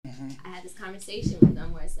had this conversation with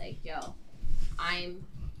them where it's like, yo, I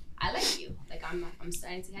like you. Like I'm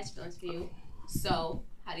starting to catch feelings for you. So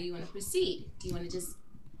how do you want to proceed? Do you want to just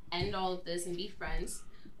end all of this and be friends,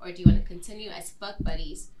 or do you want to continue as fuck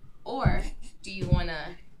buddies, or do you want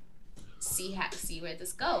to see where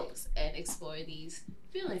this goes and explore these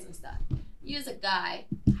feelings and stuff? You as a guy,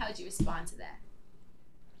 how would you respond to that?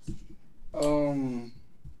 You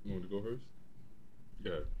want to go first?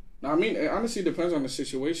 Yeah. I mean, it honestly depends on the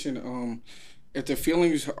situation. If the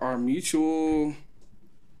feelings are mutual,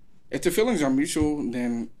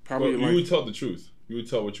 then probably you would tell the truth. You would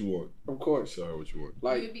tell what you want. Of course. Tell her what you want.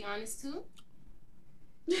 You would be honest too?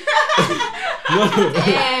 No.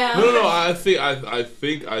 I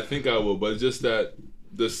think I will, but it's just that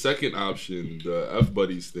the second option, the F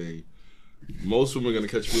buddies thing, most women are gonna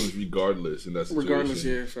catch feelings regardless in that situation. Regardless,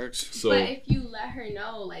 yeah, facts. So, but if you let her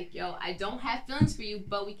know, like, yo, I don't have feelings for you,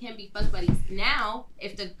 but we can be fuck buddies. Now,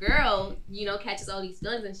 if the girl, catches all these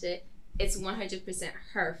feelings and shit, it's 100%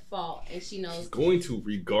 her fault, and she knows. Going to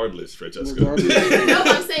regardless, Francesca. No, but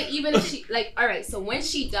I'm saying even if she all right. So when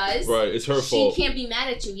she does, right, it's her fault. She can't be mad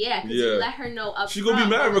at you, because you let her know up. She's gonna be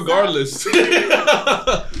mad regardless.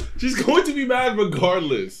 She's going to be mad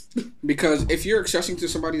regardless. Because if you're accessing to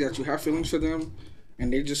somebody that you have feelings for them,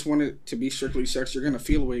 and they just want it to be strictly sex, you're gonna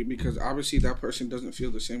feel away because obviously that person doesn't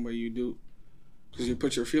feel the same way you do, because you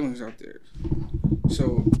put your feelings out there.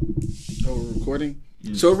 So, we're recording.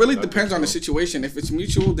 So it really depends on the situation. If it's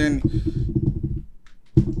mutual, then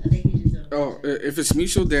if it's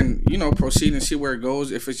mutual, then proceed and see where it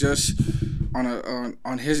goes. If it's just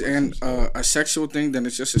on his end a sexual thing, then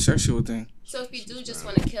it's just a sexual thing. So if you do just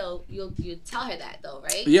want to kill, you tell her that though,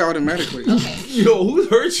 right? Yeah, automatically. Okay. Yo, who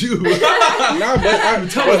hurt you? Nah, but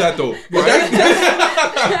tell her that though.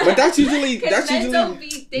 But that's usually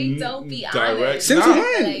they don't be direct. Honest. Since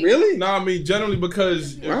when? Really? Nah, I mean generally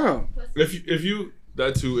because wow. If you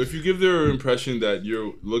that too, if you give their impression that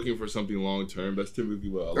you're looking for something long term, that's typically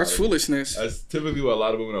what foolishness. That's typically what a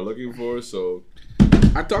lot of women are looking for. So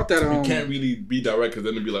I thought that you can't really be direct, because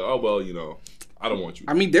then they'd be like, oh well, I don't want you.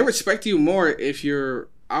 I mean, they respect you more if you're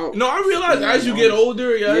out. No, I realize as you get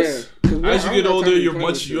older, yes. Yeah, as you get older, you're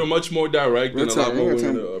much more direct, and a lot more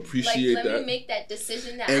women appreciate that. Let me make that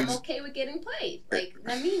decision that I'm okay with getting played. Like,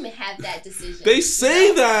 let me have that decision. They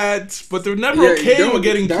say that, but they're never okay with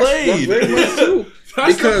getting played. That's very much true.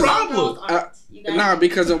 That's the problem.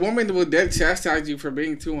 Because a woman will dead chastise you for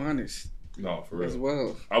being too honest. No, for real. As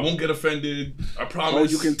well. I won't get offended. I promise. Oh,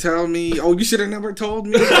 you can tell me. Oh, you should have never told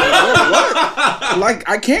me. Like, what? Like,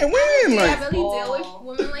 I can't win. Like, I really deal with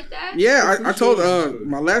women like that? Yeah, I told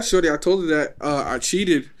my last shorty, I told her that I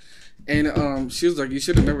cheated. And she was like, you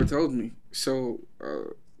should have never told me. So,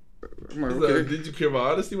 I'm like, okay. Did you care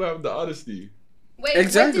about honesty? What happened to honesty? Wait,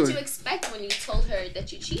 exactly. What did you expect when you told her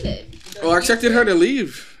that you cheated? I expected her to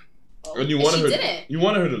leave. And you wanted her. You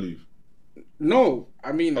wanted her to leave. No,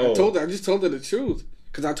 I mean, I just told her the truth,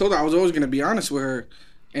 because I told her I was always gonna be honest with her,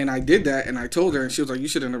 and I did that, and I told her, and she was like, "You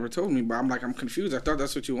should have never told me." But I'm like, I'm confused. I thought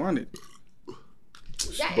that's what you wanted.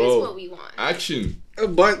 That is what we want. Action.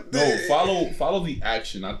 But no, follow the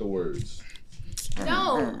action, not the words.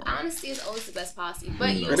 No, honesty is always the best policy.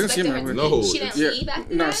 But you expected her to leave. She didn't leave after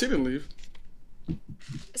that? No, she didn't leave.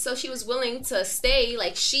 So she was willing to stay.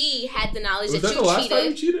 Like, she had the knowledge that you cheated. Was that the last time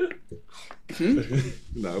you cheated?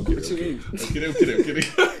 No, I'm kidding.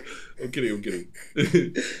 I'm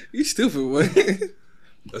kidding. You stupid, boy.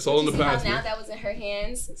 That's all in the past. Now that was in her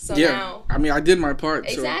hands. So now, I mean, I did my part.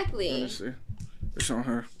 Exactly. So, honestly, it's on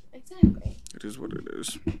her. Exactly. It is what it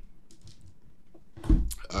is.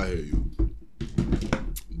 I hear you,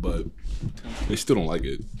 but they still don't like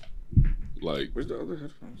it. Like, where's the other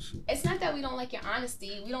headphones? It's not that we don't like your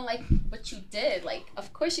honesty. We don't like what you did. Like,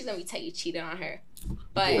 of course she's gonna be tight you cheated on her.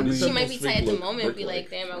 But she might be tight at the moment and be like,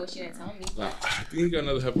 damn, I wish you didn't tell me. I think you got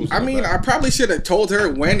another headphones. I mean, I probably should have told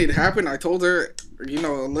her when it happened. I told her, a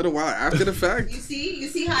little while after the fact. You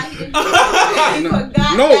see how he didn't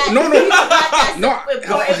No.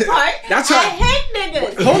 That's how. I hate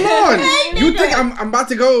niggas. Hold on. You think I'm about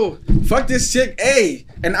to go fuck this chick?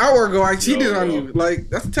 An hour ago I cheated on you.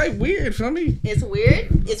 Like, that's type weird for me. It's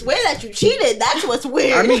weird. It's weird that you cheated. That's what's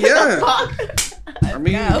weird. I mean, yeah. I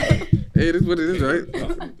mean, hey, it is what it is, right?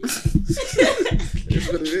 It is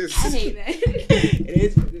what it is. I hate that. It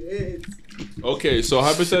is what it is. Okay, so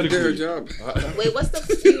hypothetically, her job. Wait, what's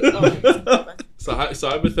the? So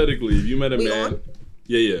hypothetically, if you met a man, on?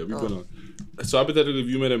 we've been on. So hypothetically, if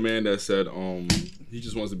you met a man that said, he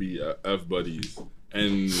just wants to be F buddies,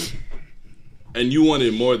 and you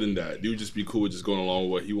wanted more than that, you would just be cool with just going along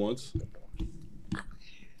with what he wants?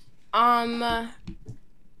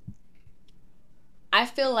 I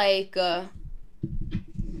feel like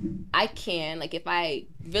I can, like, if I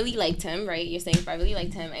really liked him, right? You're saying if I really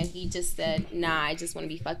liked him and he just said, nah, I just want to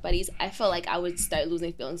be fuck buddies, I feel like I would start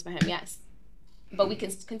losing feelings for him, yes. But we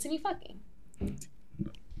can continue fucking.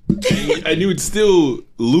 And you would still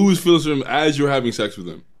lose feelings for him as you're having sex with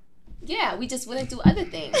him. Yeah, we just wouldn't do other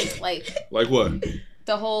things. Like what?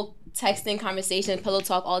 The whole texting, conversation, pillow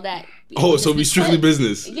talk, all that. Oh, so it'd be strictly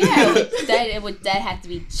business. Yeah, that have to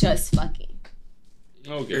be just fucking.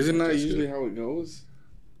 Okay. Isn't that usually how it goes?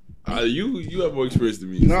 You have more experience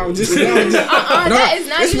than me. No, I'm just that is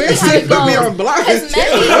not this usually man how said it put me goes. on blast.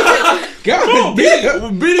 Because God,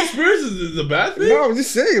 Being experienced is a bad thing? No, I'm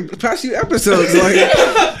just saying, past few episodes, like.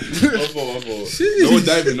 My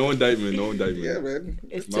fault. No indictment. Yeah, man.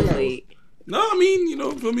 It's too late. No, I mean, you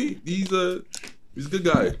know, for me, he's a good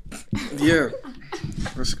guy. Yeah.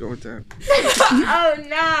 Let's go with that. Oh,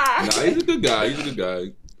 nah. Nah, he's a good guy.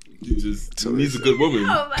 He just needs a good woman.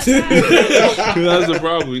 Oh, my God. That's the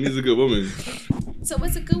problem. He needs a good woman. So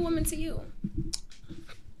what's a good woman to you?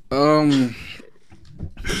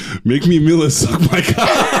 Make me Miller suck my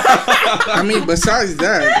cock. I mean, besides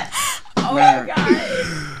that, Oh, man, my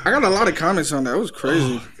God. I got a lot of comments on that. It was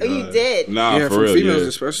crazy. Oh, you did? Nah, Yeah, for from real. females Yeah.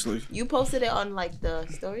 especially. You posted it on like the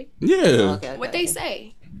story? Yeah. Okay. What they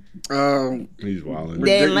say? He's wilding.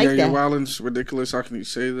 They didn't like You're that. wilding. It's ridiculous. How can you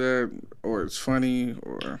say that? Or it's funny.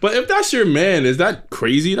 Or But if that's your man, is that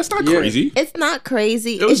crazy? That's not Yeah. crazy. It's not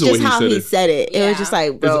crazy. It was It's the way just he how said he it. said it. It Yeah. was just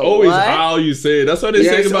like, bro, It's always what? how you say it. That's what they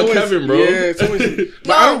say it's about always- Kevin, bro. Yeah, it's always.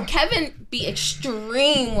 But I No, don't- Kevin be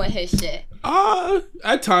extreme with his shit.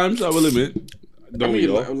 At times, I will admit. I Don't we mean,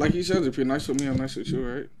 all? like you said, if you're nice with me, I'm nice with you,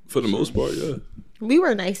 right? For the most part, yeah. We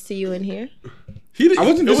were nice to you in here. I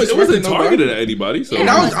wasn't It wasn't disrespecting targeted nobody. at anybody. So And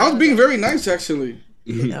I was being very nice, actually.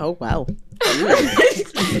 Oh, wow.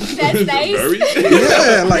 That's nice. very.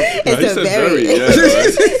 Yeah, like. No, he It's a said very. yeah,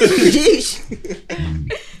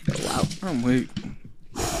 right. Wow. I'm weak.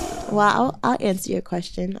 Well, I'll answer your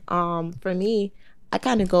question. For me, I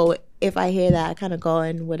kind of go, if I hear that, I kind of go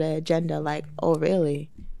in with an agenda like, oh, really?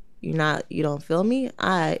 You don't feel me? All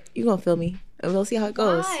right, you gonna feel me, and we'll see how it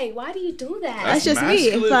goes. Why? Why do you do that? That's just me.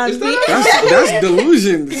 masculine. If I'm Is me. That's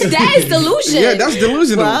delusion. That is delusion. Yeah, that's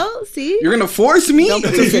delusional. Well, see, You're gonna force me Don't to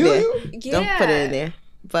put it in feel there. you? Yeah. Don't put it in there.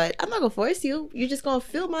 But I'm not gonna force you. You're just gonna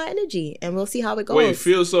feel my energy, and we'll see how it goes. Wait,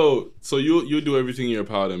 so you do everything in your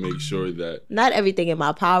power to make sure that Not everything in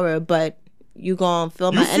my power, but you gonna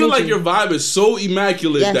feel you my feel energy. like your vibe is so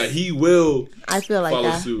immaculate Yes. that he will I feel like follow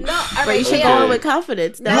that. suit. No, all But you right, should KL. go in with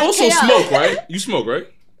confidence. You That, also KL. smoke, right? You smoke, right?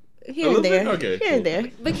 here A and little there. bit? Okay, Here and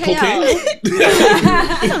there. But Cocaine?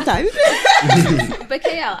 KL, Sometimes. but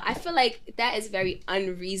KL, I feel like that is very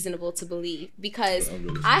unreasonable to believe because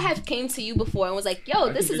I have came to you before and was like,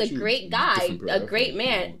 yo, this is a great guy, a great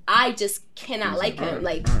man. I just cannot like him.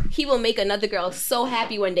 Like, he will make another girl so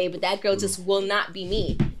happy one day, but that girl just will not be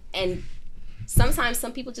me. And sometimes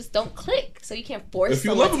some people just don't click, so you can't force If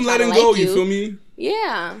you someone love him, to let kinda him go. like You feel me?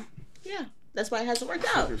 Yeah. Yeah. That's why it hasn't worked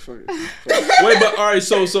out. Fuck it. Wait, but all right.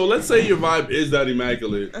 So let's say your vibe is that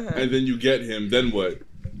immaculate, and then you get him. Then what?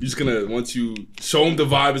 You just gonna once you show him the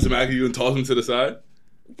vibe is immaculate, you gonna toss him to the side?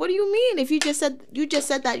 What do you mean? If you just said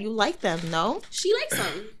that you like them, no? She likes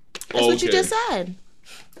him. That's what you just said.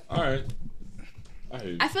 All right. I hear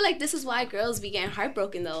you. I feel like this is why girls be getting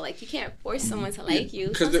heartbroken though. Like, you can't force someone to like you.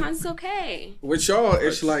 'cause Sometimes it's okay. With y'all,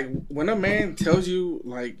 it's like when a man tells you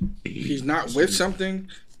like he's not with something,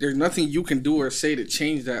 there's nothing you can do or say to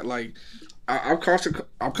change that. Like I've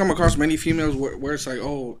come across many females where it's like,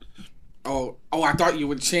 oh, I thought you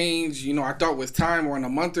would change. You know, I thought with time or in a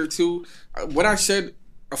month or two. What I said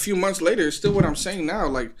a few months later is still what I'm saying now.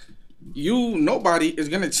 Like, nobody is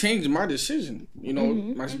gonna change my decision. You know,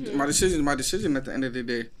 my decision is my decision at the end of the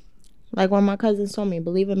day. Like when my cousins told me,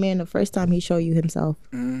 believe a man the first time he show you himself.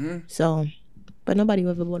 So, but nobody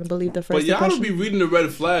ever want to believe the first But y'all don't impression. be reading the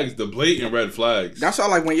red flags, the blatant red flags. That's all.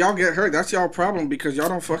 Like when y'all get hurt, that's y'all problem because y'all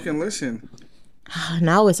don't fucking listen.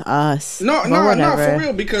 Now it's us. No, But no, whatever. for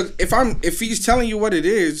real. Because if he's telling you what it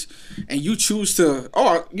is, and you choose to,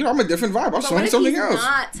 I'm a different vibe. I'll But show what him if something he's else.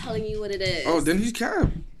 not telling you what it is? Oh, then he's cap.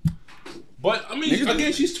 But I mean, Niggas-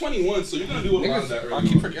 again, she's 21, so you're gonna do a lot of that I early.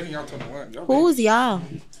 keep forgetting y'all 21. Y'all Who's y'all?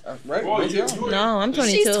 right? Boy, Both you- y'all. you- No, I'm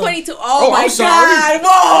 22. She's 22. Oh, Oh, my I'm sorry. God. Whoa.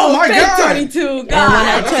 Oh my big God. 22. And when God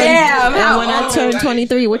I turn, damn. and when how I turn old?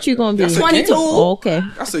 23, what you gonna be? That's a 22. game. Oh, okay.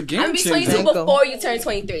 That's a game I'm gonna be changer. 22 Go. before you turn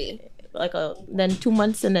 23. Then 2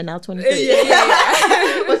 months and then now 23.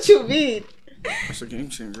 Yeah. What you mean? That's a game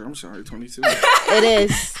changer. I'm sorry, 22. It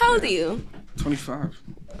is. How old are you? 25.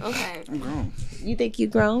 Okay. I'm grown. You think you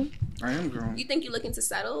grown? I am grown. You think you're looking to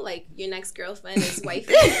settle? Like your next girlfriend is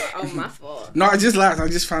wifey? Oh, my fault. No, I just laughed. I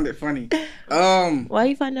just found it funny. Why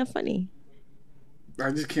you find that funny?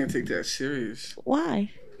 I just can't take that serious. Why?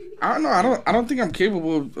 I don't know. I don't think I'm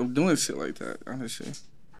capable of doing shit like that, honestly.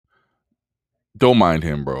 Don't mind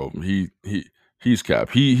him, bro. He's cap.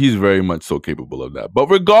 He's very much so capable of that. But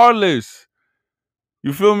regardless,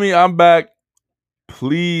 you feel me? I'm back.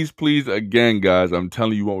 Please, again, guys, I'm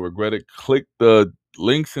telling you, you won't regret it. Click the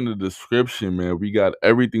links in the description, man. We got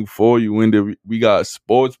everything for you in there. We got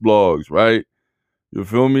sports blogs, right? You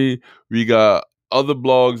feel me? We got other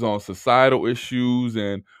blogs on societal issues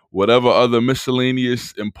and whatever other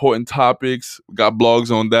miscellaneous important topics. We got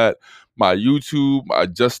blogs on that. My YouTube, I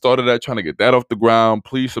just started that, trying to get that off the ground.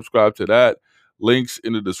 Please subscribe to that. Links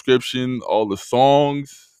in the description. All the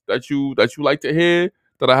songs that you like to hear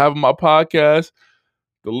that I have on my podcast.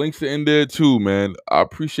 The links are in there too, man. I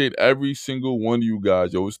appreciate every single one of you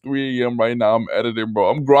guys. Yo, it's 3 a.m. right now. I'm editing,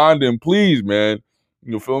 bro. I'm grinding. Please, man.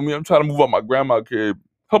 You feel me? I'm trying to move up my grandma kid.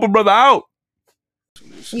 Help a brother out.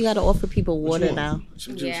 You gotta offer people water now.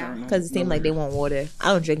 Yeah. Because it seems like they want water.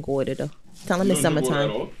 I don't drink water, though. Tell them it's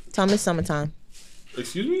summertime. Tell them it's summertime.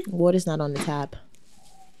 Excuse me? Water's not on the tap.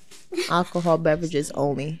 Alcohol beverages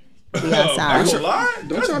only. We outside.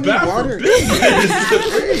 Don't y'all need water?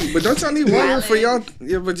 Hey, but don't y'all need water for your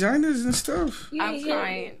vaginas and stuff? I'm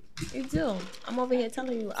crying. You do. I'm over here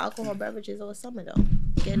telling you alcohol beverages all summer, though.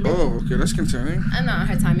 Oh, okay, that's concerning. I know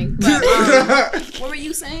her timing. But what were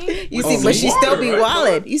you saying? You see, but she still be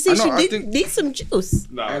right? wildin'. You see, I know, she needs some juice.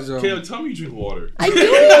 Nah, As, Kayla, tell me you drink water. I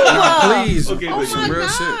do. Please. Okay, Oh listen. my Real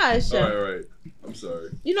shit. gosh. All right. I'm sorry.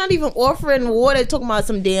 You're not even offering water, talking about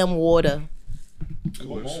some damn water.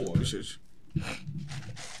 Come on, water. Appreciate you.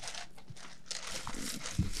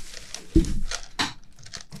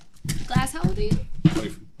 Glass, how old are you?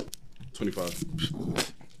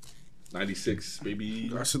 25. 96,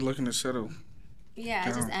 baby. I should looking to settle. Yeah,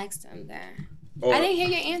 I just asked him that. Oh, I didn't hear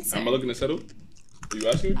your answer. am I looking to settle? Are you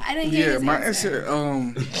asking me? I didn't hear Yeah, his my answer. answer. Oh,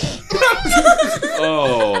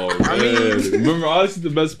 man. I mean- Remember, honestly, the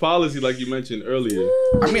best policy, like you mentioned earlier.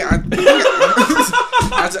 I mean, as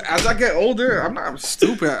I get older, I'm not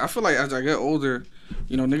stupid. I feel like as I get older,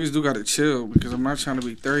 niggas do gotta chill because I'm not trying to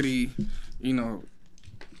be 30,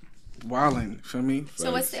 wildin'. Feel me?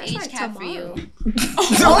 So what's the age cap for you?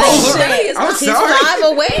 Oh, shit. I'm He's sorry.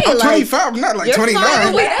 5 away. I'm like, 25. I'm not like you're 29.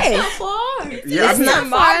 5 away. That's not far. Yeah, It's not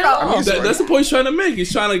far at all. That's the point he's trying to make.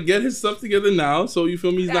 He's trying to get his stuff together now, so you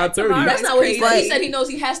feel me? He's not 30. That's not what he said. Right. He said he knows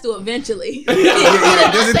he has to eventually.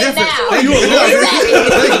 Yeah, there's a difference. now. Thank you.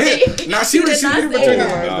 Exactly. Nah, she read not between say the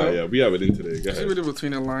that. lines, though. Yeah, we have it in today. Go She ahead. read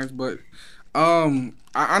between the lines, but I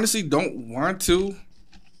honestly don't want to.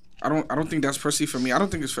 I don't think that's personally for me. I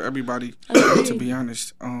don't think it's for everybody, to be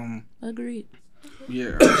honest. Agreed.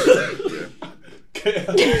 Yeah.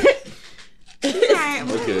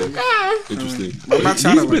 Okay. Interesting. I'm not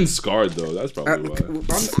trying He's to, been scarred, though. That's probably why. I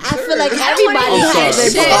feel like everybody I'm has sorry. been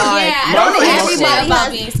Shit, scarred. yeah, I But I don't think think Everybody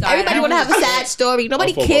about being scarred. Everybody want to have a sad story.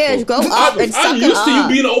 Nobody My fault, cares. my Grow fault. up and suck I'm it used to you up.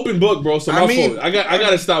 being an open book, bro. So I my mean- fault. I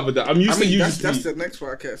gotta stop with that. I'm used to you that's just the next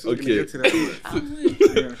podcast. So Okay. we can get to that.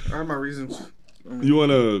 Yeah, I have my reasons. You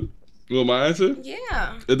want my answer?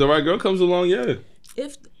 Yeah. If the right girl comes along, yeah.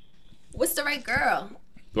 What's the right girl?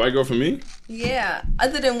 The right girl for me? Yeah.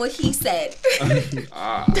 Other than what he said.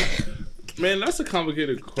 Man, that's a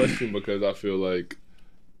complicated question because I feel like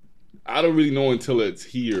I don't really know until it's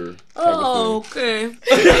here. Okay.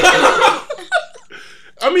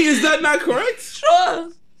 I mean, is that not correct? Sure.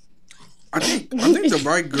 I think the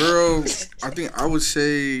right girl. I think I would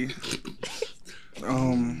say.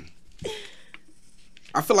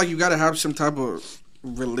 I feel like you gotta have some type of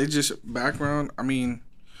religious background. I mean,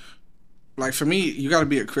 like for me, you gotta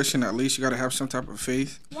be a Christian at least. You gotta have some type of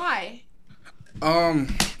faith. Why?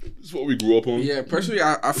 It's what we grew up on. Yeah, personally,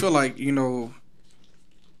 I feel like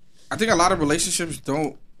I think a lot of relationships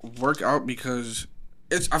don't work out because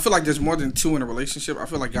I feel like there's more than two in a relationship. I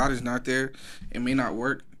feel like God is not there. It may not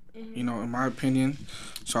work, in my opinion.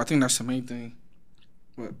 So I think that's the main thing.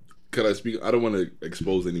 But Can I speak? I don't want to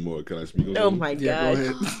expose anymore. Can I speak on Oh something? my yeah,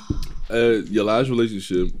 god. go ahead. Your last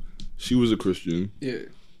relationship, she was a Christian. Yeah.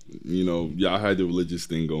 Y'all had the religious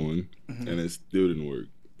thing going, and it still didn't work.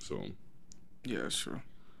 So Yeah, sure.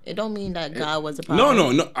 It don't mean that God was a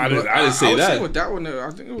problem. no. I didn't say I would that. say with that one, I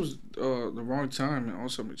think it was the wrong time and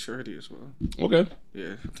also maturity as well. Okay.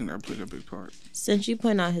 Yeah, I think that played a big part. Since you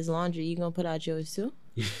putting out his laundry, you gonna put out yours too?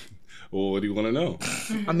 Well, what do you want to know?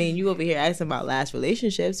 I mean, you over here asking about last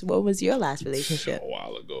relationships. What was your last relationship? A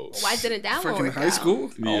while ago. Why didn't that one Freaking work high out?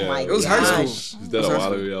 school. Oh my It was high gosh. school. It's that a High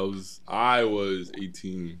while school. ago. I was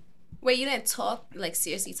 18. Wait, you didn't talk like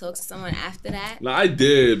seriously talk to someone after that? No, I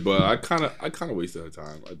did, but I kind of wasted her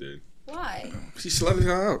time. I did. Why? She slutted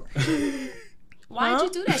her out. Why did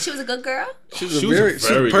you do that? She was a good girl. She was She very was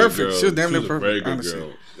a very perfect. good girl. She was damn She near was a perfect. very good honestly.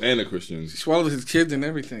 girl and a Christian. She swallowed his kids and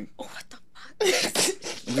everything. Oh, what the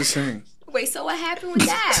fuck? I'm just saying. Wait, so what happened with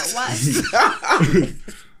that? What?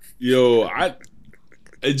 Yo,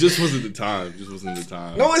 it just wasn't the time. Just wasn't the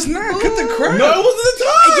time. No, it's not. Cut the crap. No, it wasn't the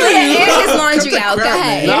time. Yeah, air his laundry Cut the out. Go crap,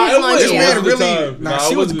 ahead. man. Nah, Air his it laundry This wasn't. out. man It wasn't the really. time. Nah, Nah, it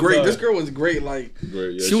she was wasn't the great. time. This girl was great. Like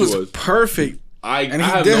Great, yeah, she was perfect. I And he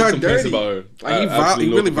have did no her complaints dirty. about her. Like I he absolutely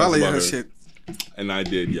no really complaints violated about her shit. And I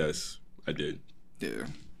did, yes. I did. Yeah.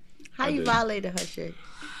 How I you did. violated her shit?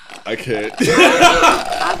 I can't.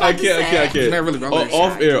 I can't. It's not really violated.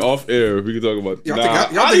 Off air. We can talk about. Y'all Nah,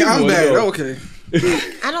 think y'all think I'm wanna bad? know. Okay.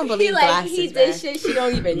 I don't believe He like glasses, he did man. shit she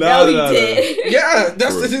don't even Nah, know he nah, nah. did. Yeah,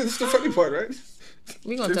 that's the funny part, right?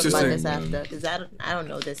 We're gonna talk Interesting. about this after, because I don't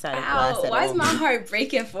know this side of glass Ow, at why is all. my heart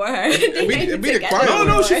breaking for her? It be the quiet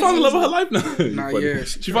No, one. she found the love of her life now. Nah, Funny. yeah,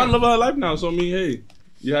 She found the love of her life now. So I mean, hey,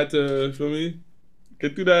 you had to feel me.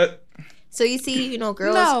 Get through that. So you see, girls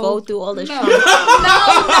No. go through all this No. trauma.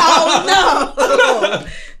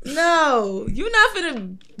 No, you're not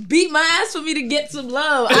finna beat my ass for me to get some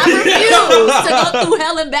love. I refuse to go through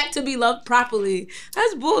hell and back to be loved properly.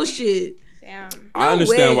 That's bullshit. Damn. I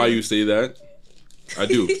understand way. why you say that. I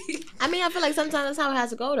do. I mean, I feel like sometimes that's how it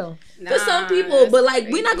has to go, though. For some people, but like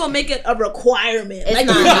we're not gonna make it a requirement. It's Like,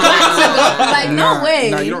 not. you got to go. Like no Nah, way.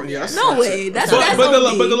 nah, you don't- yeah, that's- no way. That's But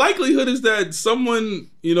on the me. likelihood is that someone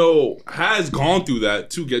has gone through that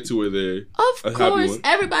to get to where they're a Of happy course, one.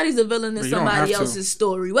 everybody's a villain in But you don't have somebody to. else's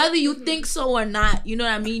story. Whether you think so or not, you know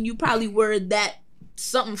what I mean? You probably were that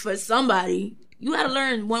something for somebody. You gotta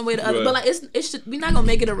learn one way or the other. Right. But like we're not gonna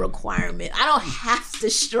make it a requirement. I don't have to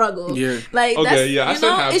struggle. Yeah. Like Okay, that's yeah, I you said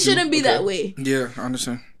know, have it to. shouldn't be Okay. that way. Yeah, I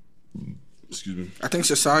understand. Excuse me. I think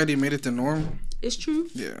society made it the norm. It's true.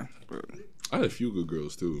 Yeah. But I had a few good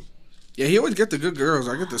girls too. yeah, he always get the good girls.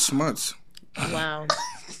 I get the smuts. Wow.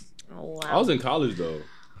 Oh, wow. I was in college though.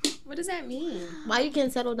 What does that mean? Why you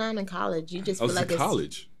can't settle down in college? You just I feel was like in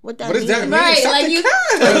college. What that What does that mean? mean? Right, Stop like the you-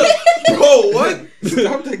 cap. Bro, what?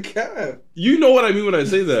 Stop the cap. You know what I mean when I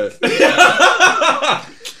say that.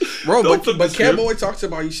 Bro, Don't but flip the Cab script. Boy talks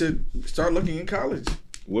about you should start looking in college.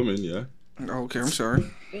 Women, yeah. Oh, okay, I'm sorry.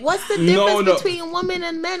 What's the No, difference no. between women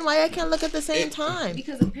and men? Why I can't look at the same time?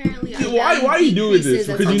 Because apparently, our Why value you doing this? decreases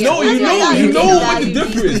as Because we you get know older. what the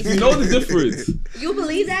difference. You know the difference. You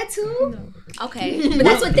believe that too? No. Okay, but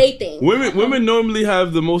that's what they think. Women normally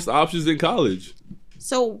have the most options in college.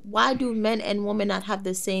 So why do men and women not have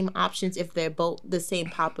the same options if they're both the same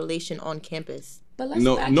population on campus? But let's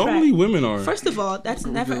No, backtrack. normally women are. First of all, that's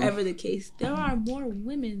never go. ever the case. There are more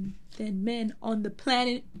women than men on the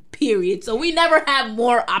planet, period. So we never have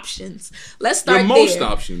more options. Let's start There are most there.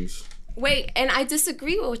 options. Wait, and I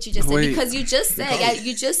disagree with what you just said Wait. because you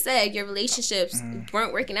just said your relationships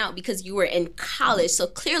weren't working out because you were in college. So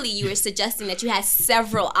clearly, you were suggesting that you had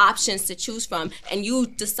several options to choose from, and you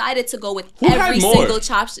decided to go with had every more? single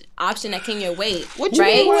option that came your way. What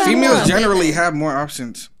right? you mean, what? Females generally have more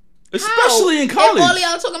options. Especially in If all college.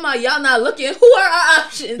 y'all talking about y'all not looking, who are our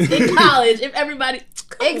options in college? If everybody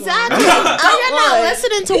Exactly. Come You're not on.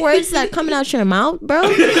 listening to words that coming out your mouth, bro.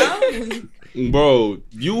 Bro,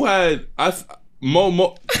 you had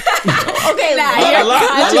more. Okay, Nah, A you're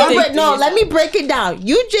lot- a lot- but no, let me break it down.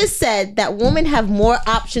 You just said that women have more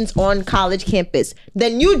options on college campus.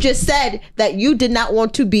 Then you just said that you did not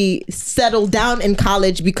want to be settled down in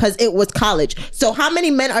college because it was college. So how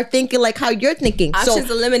many men are thinking like how you're thinking? Options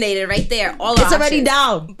So eliminated right there. All it's our already options.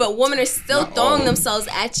 down. But women are still Not throwing all. themselves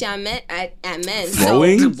at y'all men at men.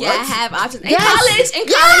 Throwing? So, What? yeah, have options. In Yes. college,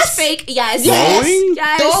 Yes. fake. Yes. Throwing?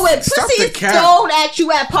 Yes. Throw it. Stop the Pussy's cap. thrown at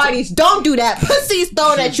you at parties. Don't do that. Pussy's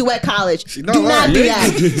thrown at you at college. She Do don't not lie. do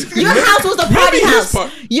that. Your house was a party Maybe house. this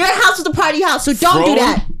part- Your house was a party house. So don't do Thrown?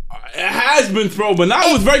 that. It has been thrown, but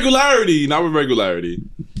not with regularity. Not with regularity.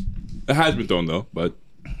 It has been thrown though, but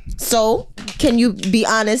So can you be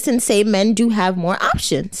honest and say men do have more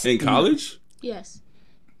options? in college, Yes.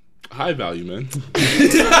 high value, man.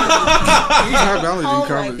 He's high value Oh in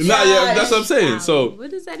college. Nah, yeah, that's what I'm saying. So,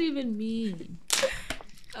 What does that even mean?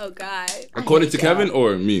 Oh God. according to Kevin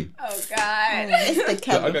or me, Oh God. It's the I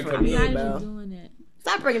Kevin got for Kevin. me, Not bro. even doing it.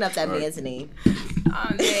 Stop bringing up that man's name.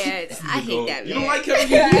 Oh man, I hate that man. You don't like Kevin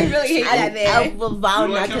I Gates? really hate that man. I will vow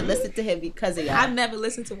You like not to him? listen to him because of y'all. I've never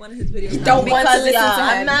listened to one of his videos. Don't want to Because listen y'all. to him.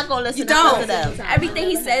 I'm not gonna listen You to don't. them. Everything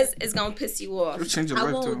he says is gonna piss you off. It'll change your I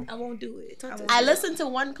life won't. though. I won't do it. I listened to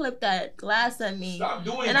one clip that Glass sent me. Stop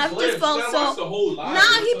doing And I've clips. just felt You gotta watch so. the whole live.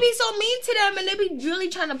 Nah, he be so mean to them, and they be really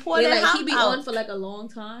trying to pour Wait, their like heart he be out. on for like a long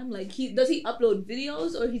time. Like does he upload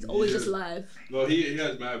videos or he's always just live? No, he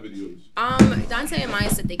has mad videos. Dante and Maya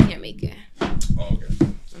said they can't make it. Oh, okay.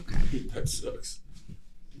 Okay. That sucks.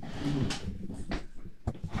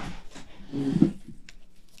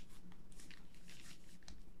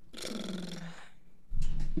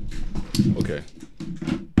 Okay.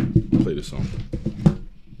 Play this song.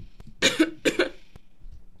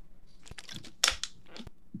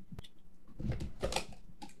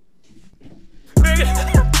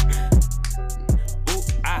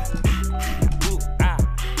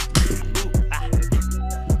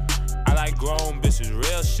 I like grown bitches,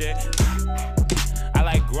 real shit. I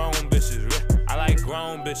like grown bitches, I like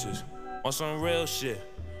grown bitches on some real shit.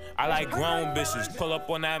 I like grown bitches, pull up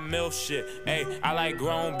on that MILF shit. Hey, I like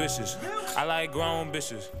grown bitches, I like grown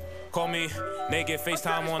bitches. Call me naked,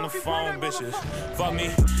 FaceTime on the phone, bitches. Fuck me,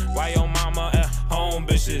 why your mama at home,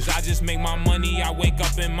 bitches? I just make my money, I wake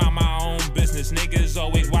up and mind my own business. Niggas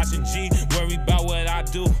always watching G, worry about what I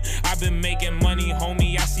do. I've been making money,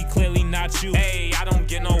 homie, I see clearly not you. Hey, I don't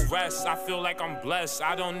get no rest, I feel like I'm blessed.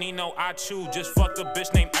 I don't need no I chew, just fuck a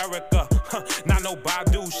bitch named Erica. Not no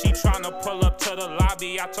Badu, she tryna pull up to the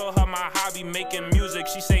lobby. I told her my hobby, making music.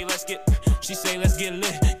 She say let's get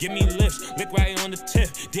lit, give me lifts, lick right on the tip.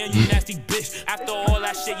 Damn, you nasty bitch. After all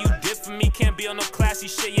that shit you did for me, can't be on no classy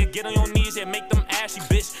shit. Yeah, get on your knees and make them ashy,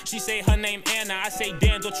 bitch. She say her name Anna, I say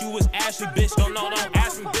damn, don't you was Ashley, bitch. Don't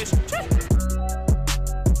ask me, bitch.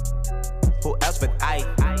 Who else but I?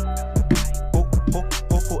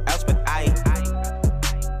 Who else but I?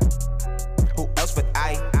 Who else but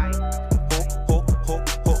I?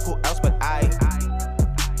 Who else but I?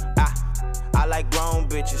 I like grown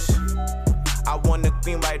bitches. I want the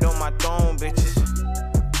queen right on my throne, bitches.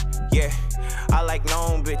 Yeah, I like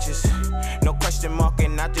known bitches. No question mark,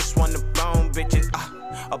 and I just want the bone, bitches.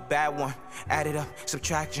 A bad one, add it up,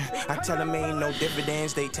 subtraction. I tell them ain't no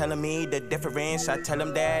dividends, they telling me the difference. I tell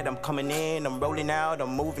them that I'm coming in, I'm rolling out,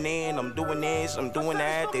 I'm moving in, I'm doing this, I'm doing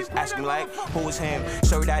that. They ask me like, who is him?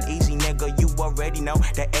 Sir, that easy nigga, you already know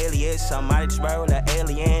the alias. I'm out of this world, an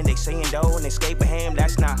alien. They saying though, and escaping him,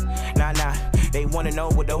 that's nah. They wanna know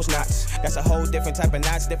what those knots. That's a whole different type of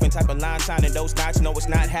knots, different type of line signing those knots. No, it's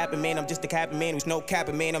not happening, man. I'm just a capping man. There's no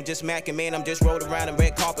capping, man. I'm just macking, man. I'm just rolling around in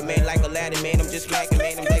red carpet, man, like Aladdin, man. I'm just macking,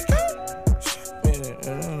 man. I'm like.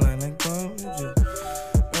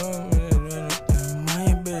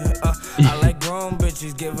 I like grown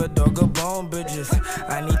bitches, give a dog a bone, bitches.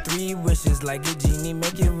 I need 3 wishes, like a genie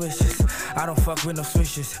making wishes. I don't fuck with no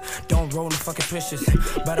swishes, don't roll no fucking swishes.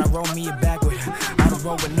 But I roll me a backward, I don't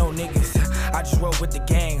roll with no niggas. I just roll with the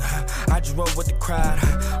gang, I just roll with the crowd.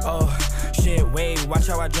 Oh, shit, wait, watch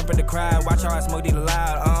how I jump in the crowd. Watch how I smoke it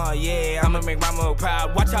loud, yeah, I'ma make my mother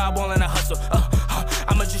proud. Watch how I ball in the hustle,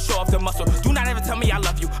 I'ma just show off the muscle. Do not ever tell me I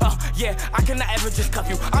love you, yeah, I cannot ever just cuff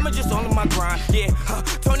you. I'ma just on my grind, yeah,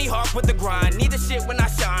 Tony Hawk with the grind. Need the shit when I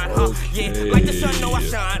shine, yeah, like the sun, know I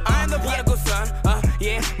shine. I am the prodigal son,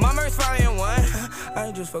 yeah, mama is fire in one. I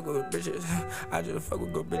ain't just fuck with bitches, I just fuck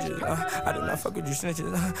with good bitches. I do not fuck with you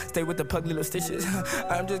snitches, stay with the pug little stitches.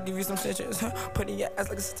 I'm just give you some stitches, put in your ass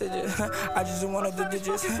like a stitches. I just do one of the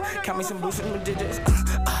digits, count me some boosts and some digits.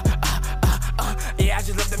 Yeah, I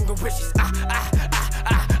just love them good bitches.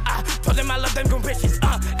 Told them I love them good bitches.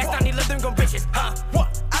 Estani love them good bitches.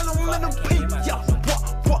 What? I don't let them peep.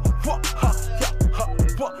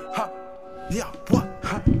 Yeah, what?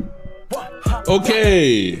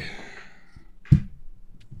 Okay.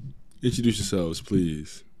 Introduce yourselves,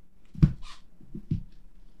 please.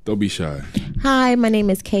 Don't be shy. Hi, my name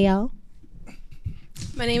is KL.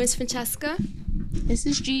 My name is Francesca. This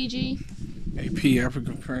is Gigi. AP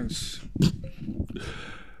African Prince.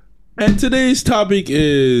 And today's topic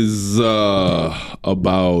is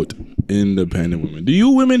about independent women. Do you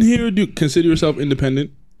women here consider yourself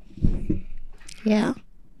independent? Yeah.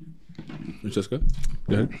 Francesca,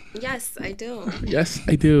 go ahead. Yes, I do. Yes,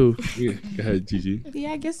 I do. Yeah, go ahead, Gigi.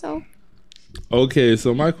 Yeah, I guess so. Okay,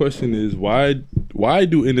 so my question is, why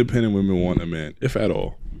do independent women want a man, if at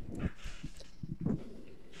all?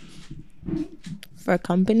 For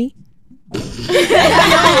company.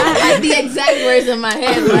 Like the exact words in my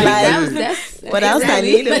head. Like, that's What else I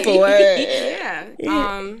need it for?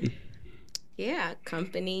 Yeah. Yeah.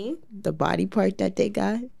 Company. The body part that they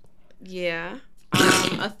got. Yeah.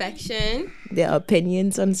 Affection. Their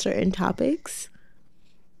opinions on certain topics.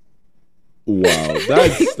 Wow,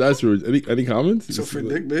 that's rude. Any comments? So for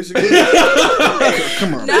dick, basically.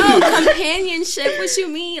 Come on. No, companionship. What you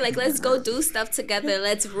mean? Like, let's go do stuff together.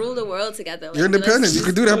 Let's rule the world together. Like, You're independent. You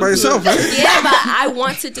can do that by yourself, right? Yeah, but I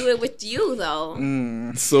want to do it with you,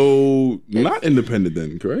 though. So not independent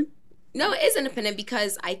then, correct? No, it is independent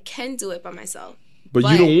because I can do it by myself. But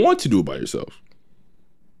you don't want to do it by yourself.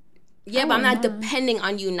 Yeah, but I'm not depending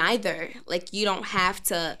on you neither. Like, you don't have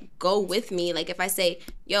to go with me. Like, if I say,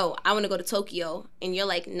 yo, I want to go to Tokyo, and you're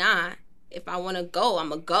like, nah, if I want to go, I'm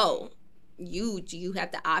going to go. You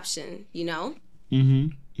have the option, you know?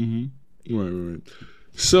 Right.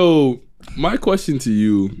 So my question to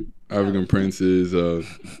you, African Prince, is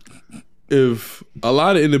if a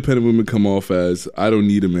lot of independent women come off as, I don't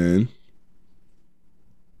need a man,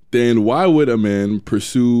 then why would a man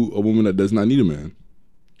pursue a woman that does not need a man?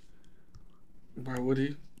 Why would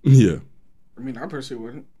he? Yeah. I mean, I personally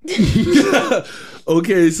wouldn't.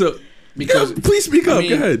 Okay, so Because please speak up.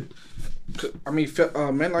 Go ahead. I mean,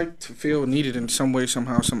 men like to feel needed in some way,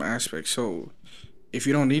 somehow, some aspect. So, if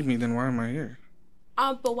you don't need me, then why am I here?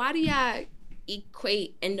 But why do y'all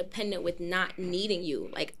equate independent with not needing you?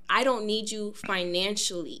 Like, I don't need you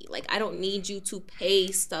financially. Like, I don't need you to pay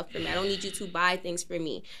stuff for me. I don't need you to buy things for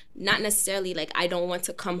me. Not necessarily like I don't want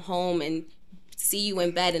to come home and see you in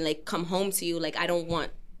bed and like come home to you. Like, I don't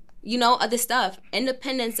want, other stuff.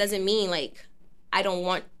 Independence doesn't mean like I don't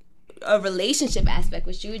want a relationship aspect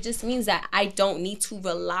with you. It just means that I don't need to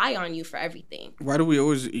rely on you for everything. Why do we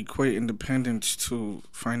always equate independence to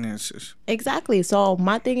finances? Exactly. So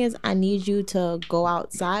my thing is, I need you to go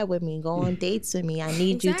outside with me, go on dates with me. I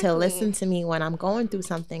need you to listen to me when I'm going through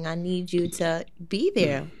something. I need you to be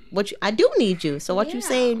there. I do need you. So what you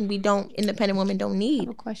saying? Independent women don't I need. have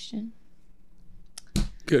a question.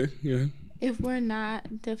 Okay, yeah. If we're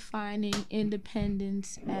not defining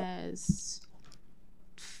independence as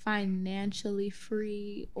financially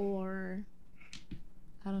free, or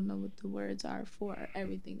I don't know what the words are for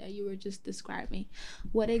everything that you were just describing,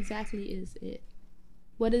 what exactly is it?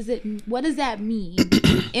 What does that mean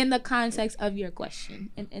in the context of your question,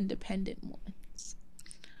 an independent woman?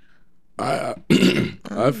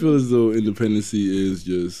 I feel as though independency is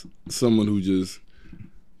just someone who just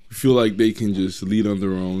feel like they can just lead on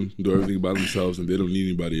their own, do everything by themselves, and they don't need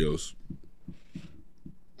anybody else.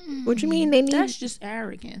 What you mean they need? That's just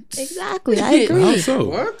arrogance. Exactly, I agree. How so?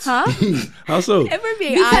 What? Huh? How so? If we're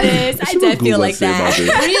being honest, I did feel like that.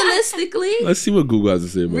 Realistically, Let's see what Google has to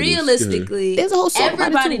say about this. realistically, There's a whole song about it,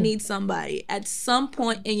 everybody too. needs somebody at some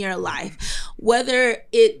point in your life, whether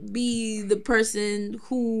it be the person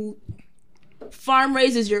who farm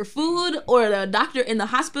raises your food or the doctor in the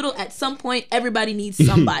hospital. At some point, everybody needs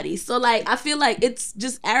somebody. So like, I feel like it's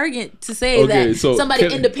just arrogant to say that somebody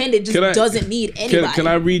independent just doesn't need anybody. Can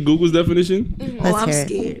I read Google's definition? Oh, I'm Let's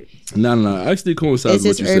scared. No. Actually coincides Is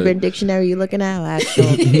with this what you Urban said. Dictionary you looking at? Or actual?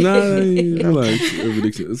 Relax. Urban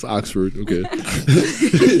Dictionary. It's Oxford. Okay.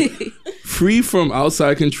 Free from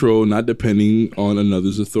outside control, not depending on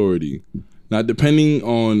another's authority, not depending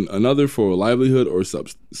on another for a livelihood or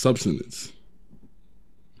subsistence.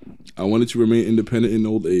 I wanted to remain independent in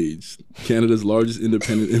old age. Canada's largest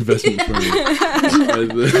independent investment firm. Are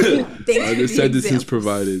the sentences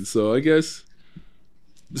provided. So I guess.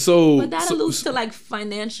 But that alludes to like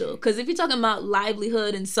financial, because if you're talking about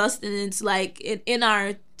livelihood and sustenance, like in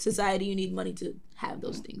our society, you need money to have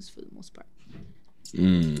those things for the most part.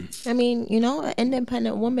 I mean, an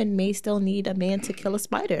independent woman may still need a man to kill a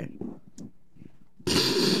spider.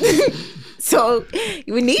 So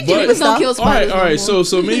we need you to Don't kill spiders. All right. No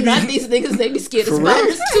So maybe not these niggas. They be scared of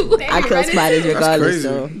spiders too. I kill spiders regardless. crazy.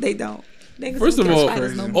 So They don't. Niggas First don't of kill all,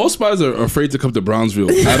 spiders no more. all spiders are afraid to come to Brownsville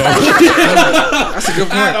at all. That's a good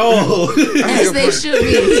point. At all. As they should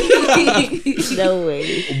be. no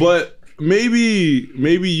way. But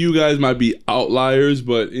maybe you guys might be outliers,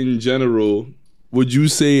 but in general, would you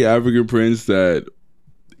say, African Prince, that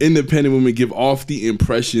independent women give off the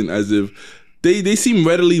impression as if they seem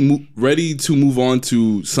ready to move on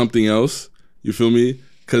to something else? You feel me?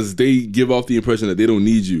 Because they give off the impression that they don't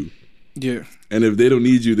need you. Yeah. And if they don't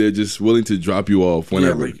need you, they're just willing to drop you off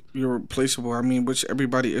whenever. Yeah, like you're replaceable. I mean, which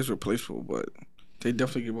everybody is replaceable, but they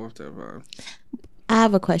definitely give off that vibe. I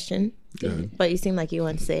have a question, but you seem like you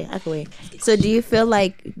want to say it. I can wait. So do you feel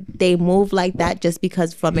like they move like that just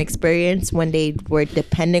because from experience when they were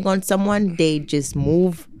depending on someone, they just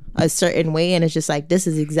move a certain way and it's just like, this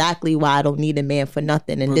is exactly why I don't need a man for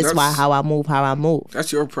nothing, and Well, this is why that's- how I move.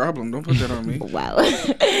 That's your problem. Don't put that on me. Wow.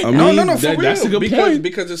 I mean, No, for real. that's a good point.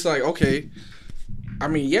 Because it's like, okay, I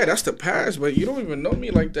mean, yeah, that's the past, but you don't even know me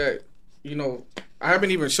like that. I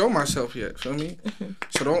haven't even shown myself yet. Feel me?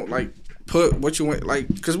 So don't put what you want, like,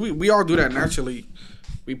 because we all do that naturally.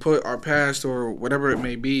 We put our past or whatever it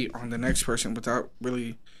may be on the next person without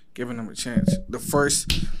really giving them a chance. The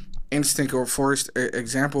first instinct or first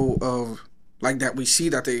example of like that we see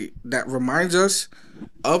that reminds us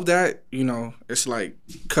of that, you know, it's like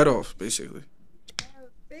cut off basically.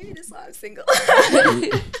 Maybe that's why I'm single.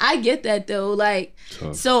 I get that though. Like,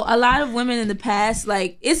 so a lot of women in the past,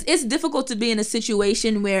 like, it's difficult to be in a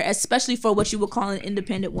situation where, especially for what you would call an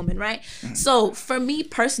independent woman, right? So for me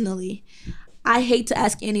personally, I hate to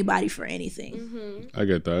ask anybody for anything. I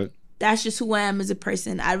get that. That's just who I am as a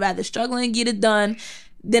person. I'd rather struggle and get it done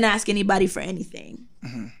than ask anybody for anything.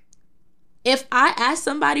 If I ask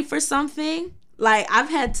somebody for something, like, I've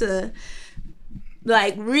had to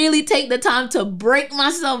like really take the time to break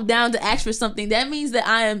myself down to ask for something. That means that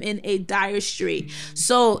I am in a dire strait.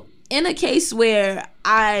 So in a case where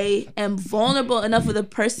I am vulnerable enough with a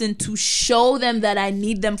person to show them that I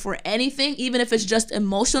need them for anything, even if it's just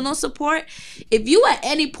emotional support, if you at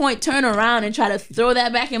any point turn around and try to throw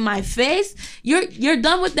that back in my face, you're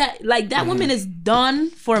done with that. Like, that woman is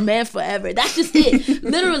done for a man forever. That's just it.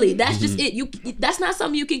 Literally, that's just it. That's not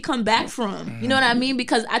something you can come back from. You know what I mean?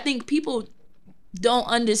 Because I think people don't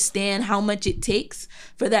understand how much it takes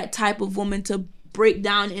for that type of woman to break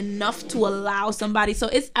down enough to allow somebody. So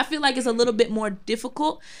I feel like it's a little bit more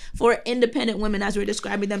difficult for independent women, as we're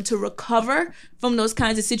describing them, to recover from those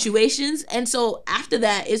kinds of situations. And so after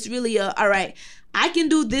that, it's really all right, I can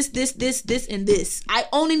do this, and this. I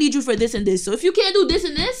only need you for this and this. So if you can't do this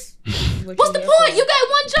and this, what's the point? You got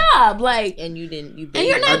one job, like, and you're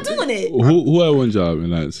not doing it. Who had one job in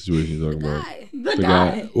that situation you're talking about? The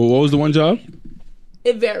guy. Well, what was the one job?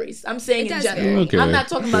 It varies. I'm saying in general. Okay. I'm not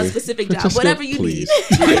talking about a specific job. Whatever you need.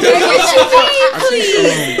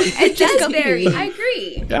 It does vary. I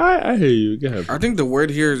agree. Yeah, I hear you. Go ahead. I think the word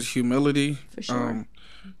here is humility. For sure.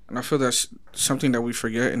 And I feel that's something that we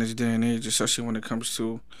forget in this day and age, especially when it comes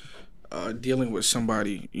to dealing with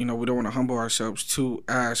somebody. You know, we don't want to humble ourselves to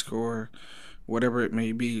ask or whatever it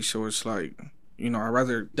may be. So it's like, you know, I'd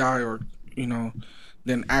rather die or, you know,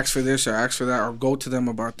 than ask for this or ask for that or go to them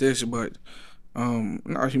about this. But no,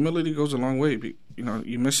 humility goes a long way. You know,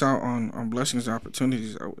 you miss out on blessings and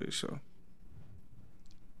opportunities that way. So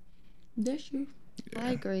That's true. Yeah.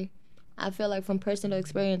 I agree. I feel like from personal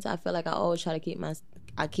experience, I feel like I always try to keep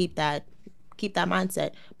that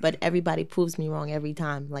mindset, but everybody proves me wrong every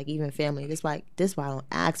time. Like, even family, this why I don't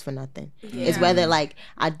ask for nothing. Yeah. It's whether like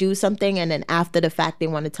I do something and then after the fact they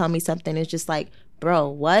want to tell me something. It's just like, bro,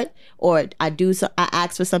 what? Or I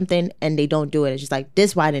ask for something and they don't do it. It's just like,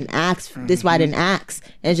 this why I didn't ask. This why I didn't ask.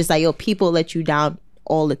 And it's just like, yo, people let you down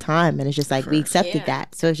all the time, and it's just like we accepted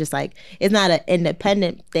that. So it's just like, it's not an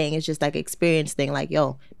independent thing. It's just like experience thing. Like,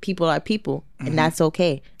 yo, people are people, and that's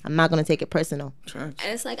okay. I'm not gonna take it personal. And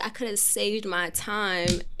it's like I could have saved my time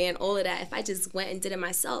and all of that if I just went and did it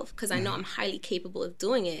myself, because I know I'm highly capable of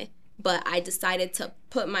doing it. But I decided to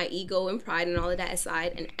put my ego and pride and all of that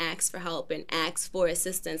aside and ask for help and ask for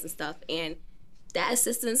assistance and stuff. And that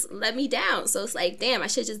assistance let me down. So it's like, damn, I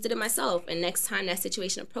should just did it myself. And next time that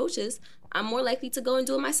situation approaches, I'm more likely to go and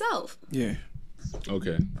do it myself. Yeah.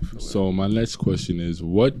 Okay. So my next question is,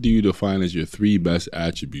 what do you define as your 3 best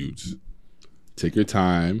attributes? Take your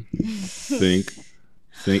time. Think.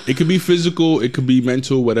 It could be physical. It could be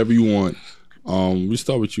mental. Whatever you want. We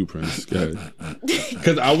start with you, Prince. Go ahead.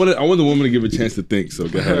 Because I want the woman to give a chance to think. So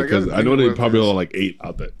go ahead. Because I know they probably all like 8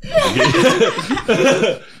 out there.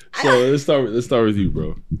 So let's start with you,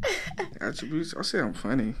 bro. Attributes. I'll say I'm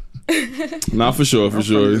funny. Nah, for sure. I'm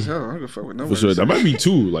funny as hell. I don't give a fuck with nobody. For sure. That might be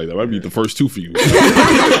 2. Like, that might be the first 2 for you.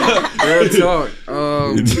 Real talk.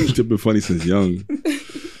 He's been funny since young.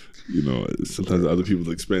 You know, sometimes at other people's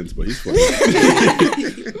expense, but he's funny.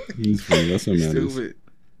 He's funny. That's what matters. Stupid.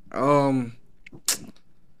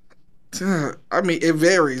 I mean, it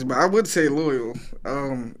varies, but I would say loyal.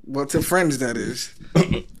 Well, to friends, that is.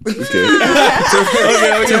 Okay. Okay.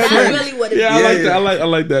 Really what it Yeah, I like that. I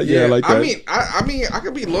like that. Yeah, I like that. I mean, I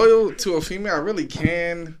could be loyal to a female. I really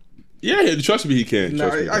can. Yeah, trust me, he can. No,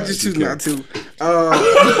 I just choose not to.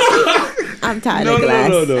 I'm tired of glass.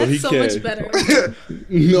 No, That's he so can. much better.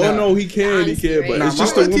 No, he can. Honestly, he can. But right? it's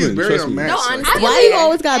just a woman. Trust me. No, honestly, Why you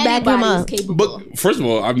always gotta back him up? But first of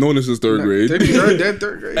all, I've known this since 3rd grade.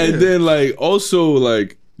 Third grade. And then, like, also,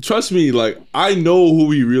 like, trust me, like, I know who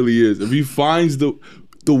he really is. If he finds the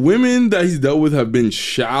women that he's dealt with have been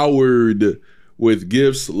showered with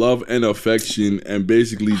gifts, love, and affection, and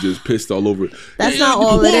basically just pissed all over. That's not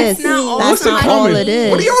all it is. That's not all it is.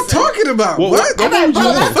 What are y'all talking about? What? Okay, bro,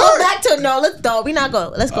 let's go back to let's go. We not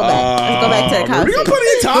go. Let's go back. Let's go back to the couch. We got plenty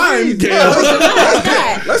of time.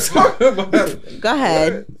 Let's talk about it. Go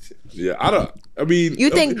ahead. Yeah, I mean, You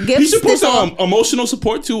think he's gifts supposed this to all- have emotional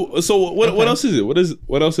support too. So what else is it?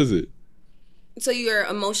 What else is it? So you're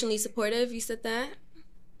emotionally supportive. You said that.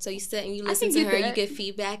 So you sit and you listen can to get her. that. You get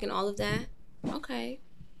feedback and all of that. Okay.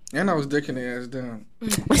 And I was dicking their ass down.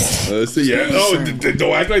 See, yeah. Oh,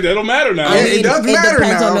 don't act like that. Don't matter now. Yeah, it does matter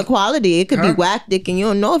depends now. on the quality. It could be Huh? whack dick, and you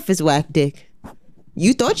don't know if it's whack dick.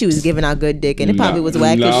 You thought you was giving out good dick, and it probably was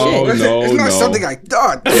whack as shit. It's not something I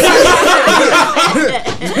thought.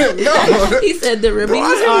 No. He said the reviews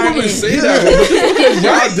Why are do you in. say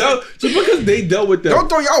that? Just because they dealt with that. Don't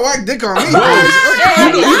throw y'all whack dick on me.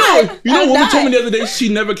 You know what woman told me the other day? She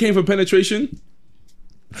never came for penetration.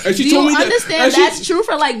 And she Do told you me that, understand and that's true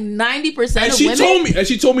for like 90% And of she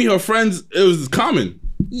women? told me her friends it was common.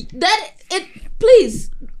 Please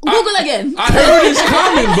Google again. I heard it's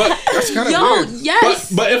common, but That's kind of Yo, weird.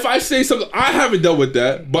 yes. But if I say something, I haven't dealt with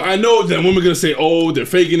that. But I know that women are gonna say, "Oh, they're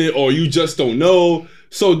faking it," or "You just don't know."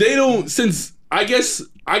 So they don't. Since I guess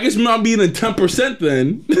I'm being in 10%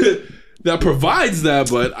 then that provides that.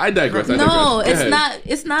 But I digress. No, Go ahead.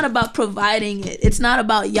 it's not about providing it. It's not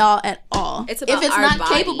about y'all at all. It's about if it's our not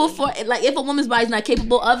body. capable for like if a woman's body is not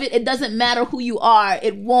capable of it, it doesn't matter who you are.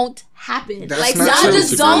 It won't happen. That's Like not y'all true.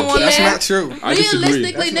 just don't care. That's not true. I disagree.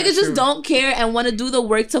 Realistically, That's not niggas just true. don't care and want to do the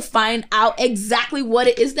work to find out exactly what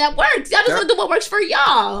it is that works. Y'all just want to do what works for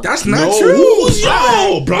y'all. That's not No, true. who's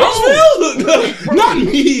y'all? Brownsville? Not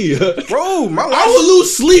me. Bro, my life. I would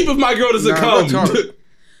lose sleep if my girl doesn't Nah, real come. talk.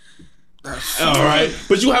 All right,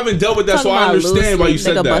 but you haven't dealt with that, so Talking I about understand why you loose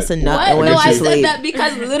said nigga that. bust a nut What? and No, went I to said sleep. that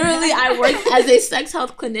because literally I work as a sex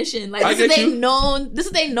health clinician. Like I this get is you. this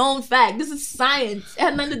is a known fact. This is science. It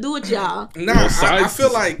had nothing to do with y'all. Nah, Well, I science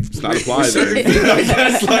feel like It's not with applied. certain Then. I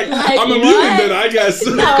guess I'm a what? mutant then. I guess.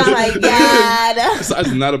 Oh my god. Science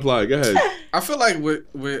does not apply. Go ahead. I feel like with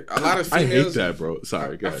a lot of I females, hate that, bro.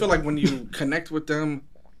 Sorry. Go I ahead. feel like when you connect with them,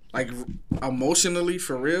 like emotionally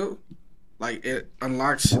for real, like it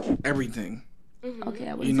unlocks everything. Okay,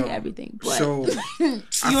 I You wouldn't know, say everything, but so you're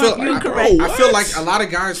I correct. feel like a lot of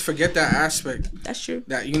guys forget that aspect. That's true.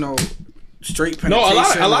 That straight No,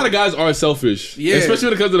 penetration. a lot of guys are selfish. Yeah. Especially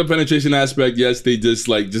when it comes to the penetration aspect. Yes, they just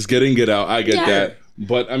get in, get out. I get Yeah. that.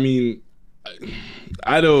 But I mean,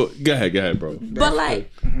 I don't. Go ahead, bro. But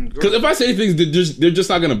like, Because if I say things, they're just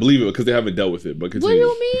not gonna believe it because they haven't dealt with it. But what do continue.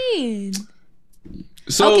 you mean?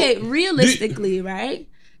 So, Okay, realistically, right?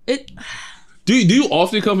 do you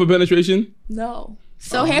often come for penetration? No.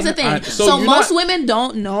 So here's the thing. so So you're most not- women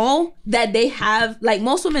don't know that they have, like,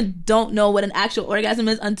 most women don't know what an actual orgasm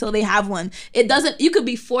is until they have one. It doesn't, you could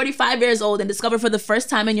be 45 years old and discover for the first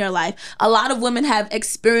time in your life. A lot of women have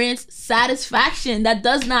experienced satisfaction. That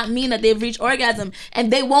does not mean that they've reached orgasm,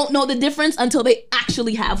 and they won't know the difference until they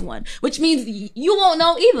actually have one, which means you won't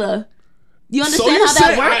know either. You understand how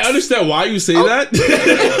that works? I understand why you say that.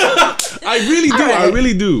 I really do. All right. I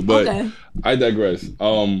really do. But Okay. I digress.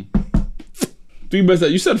 Three best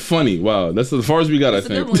that you said funny. Wow, that's as far as we got. That's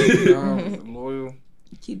a I good think. one. Loyal.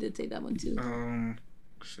 He did take that one too.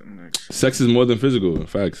 Shit next. Sex is more than physical.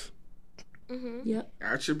 Facts. Yep.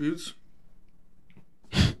 Attributes.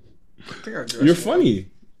 I think I dress You're well. funny.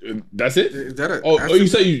 That's it. Is that a? Oh, you attribute?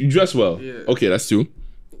 said you dress well. Yeah. Okay, that's two.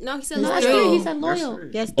 No, he said No, that's loyal. three. He said That's loyal. three.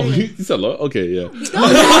 Yes, Oh, three. he said low. Okay, yeah. He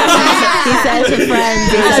said to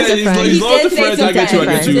friends. He said to friends. He's loyal to did say friends. to I get you. I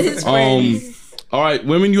get friends. you. His friends. All right,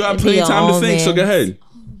 women, you have Into plenty of your time to own think. So go mans.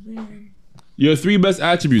 ahead. Your three best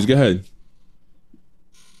attributes. Go ahead.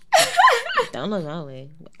 Don't look my way.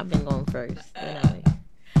 I've been going first. You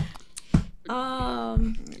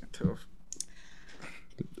know. Tough.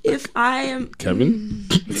 If I am Kevin.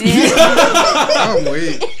 Oh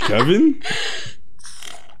wait. Kevin.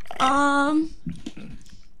 I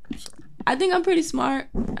think I'm pretty smart.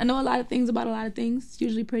 I know a lot of things about a lot of things. It's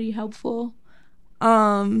usually pretty helpful.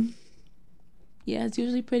 Yeah, it's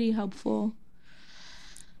usually pretty helpful.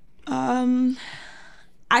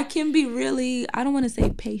 I can be really, I don't want to say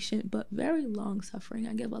patient, but very long suffering.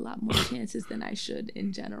 I give a lot more chances than I should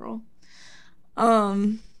in general.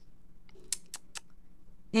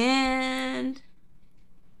 And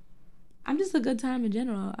I'm just a good time in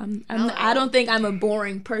general. I don't think I'm a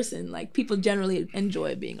boring person. Like, people generally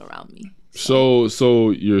enjoy being around me.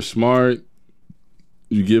 So you're smart.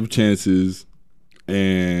 You give chances,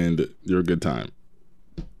 and you're a good time.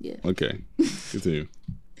 Yeah. Okay. Continue.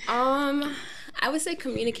 I would say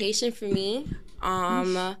communication for me.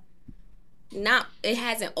 Not, it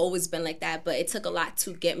hasn't always been like that, but it took a lot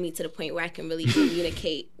to get me to the point where I can really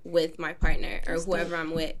communicate with my partner or whoever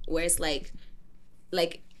I'm with, where it's like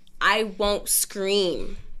I won't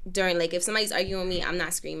scream during, like, if somebody's arguing with me, I'm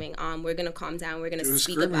not screaming. We're gonna calm down. We're gonna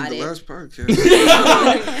speak about the it. last podcast.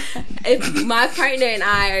 If my partner and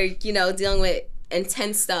I are, you know, dealing with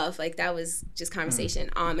intense stuff, like that was just conversation.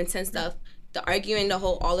 Intense stuff, the arguing,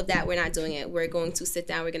 all of that, we're not doing it. We're going to sit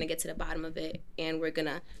down. We're gonna get to the bottom of it, and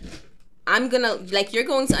I'm gonna, like, you're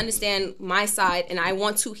going to understand my side, and I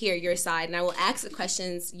want to hear your side, and I will ask the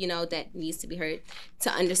questions, you know, that needs to be heard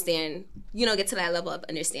to understand, you know, get to that level of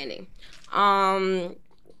understanding. 2,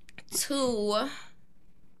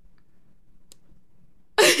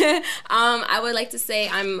 I would like to say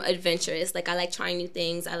I'm adventurous. Like, I like trying new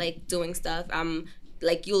things. I like doing stuff.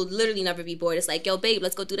 Like, you'll literally never be bored. It's like, yo, babe,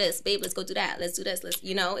 let's go do this. Babe, let's go do that. Let's do this.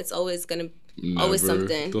 You know, it's always gonna, always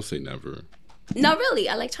something. Don't say never. No, really,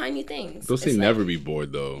 I like trying new things. Don't say never be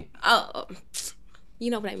bored, though. Oh, you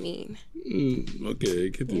know what I mean. Okay,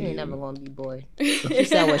 continue. You ain't never gonna be bored. She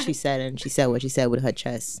said what she said, and she said what she said with her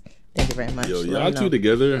chest. Thank you very much. Yo, y'all two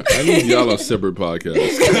together? I need y'all on separate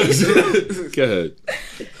podcasts. Go ahead.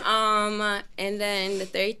 And then the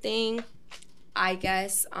third thing, I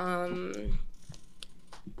guess,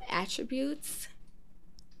 attributes.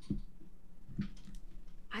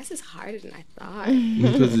 This is harder than I thought.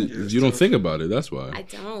 Because you don't think about it, that's why. I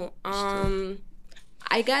don't.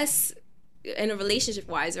 I guess in a relationship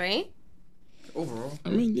wise, right? Overall. I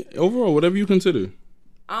mean, overall, whatever you consider.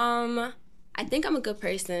 I think I'm a good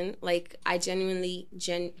person. Like, I generally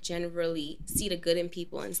see the good in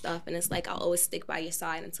people and stuff, and it's like I'll always stick by your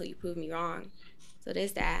side until you prove me wrong. So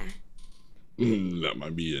there's that. That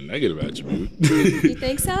might be a negative attribute. You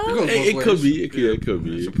think so? It could be. It could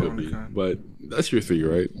be. But that's your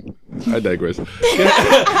theory, right? I digress.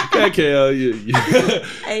 Okay,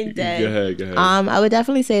 Ain't dead. Go ahead. I would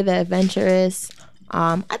definitely say the adventurous.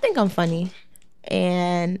 I think I'm funny.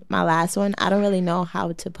 And my last one, I don't really know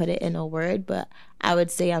how to put it in a word, but I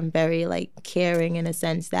would say I'm very, like, caring in a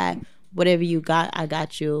sense that whatever you got, I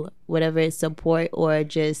got you. Whatever it's support or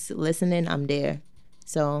just listening, I'm there.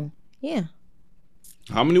 So, yeah.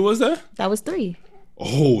 How many was that? That was 3.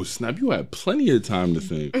 Oh, snap. You had plenty of time to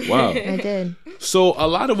think. Wow. I did. So a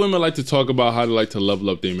lot of women like to talk about how they like to level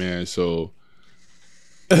up their man. So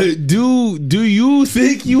do you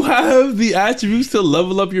think you have the attributes to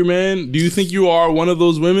level up your man? Do you think you are one of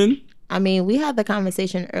those women? I mean, we had the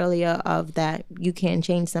conversation earlier of that you can't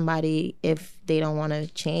change somebody if they don't want to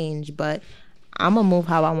change, but I'm going to move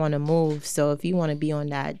how I want to move. So if you want to be on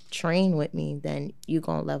that train with me, then you're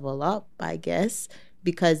going to level up, I guess,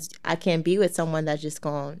 because I can't be with someone that's just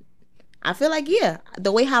going, I feel like, yeah,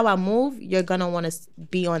 the way how I move, you're going to want to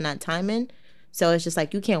be on that timing. So it's just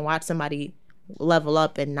like you can't watch somebody level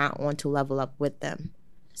up and not want to level up with them.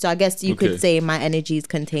 So I guess you could say my energy is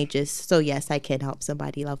contagious. So yes, I can help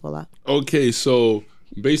somebody level up. Okay, so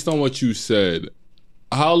based on what you said,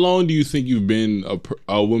 how long do you think you've been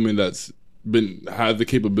a woman that's had the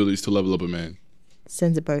capabilities to level up a man?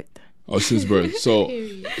 Since birth. Oh, since birth. So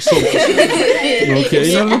okay.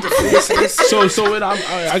 So wait,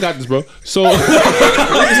 I got this, bro. So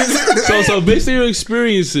based on your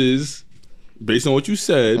experiences, based on what you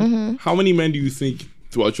said, how many men do you think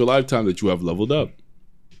throughout your lifetime that you have leveled up?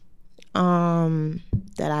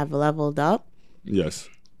 That I've leveled up? Yes.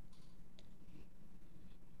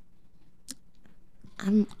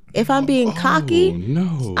 If I'm being cocky,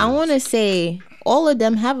 no. I want to say all of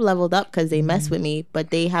them have leveled up because they mess with me, but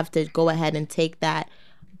they have to go ahead and take that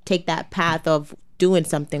path of doing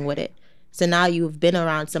something with it. So now you've been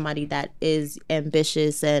around somebody that is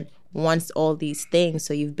ambitious and wants all these things,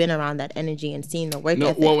 so you've been around that energy and seen the work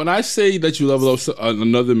ethic. Well, when I say that you level up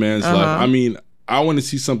another man's life, I mean I want to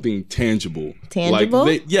see something tangible. Tangible?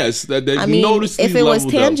 Like that I mean, notice. if it was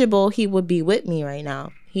tangible, he would be with me right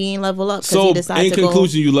now. He ain't level up because so he decided in to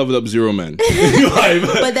conclusion, you leveled up 0 men.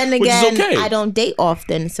 But then again, okay. I don't date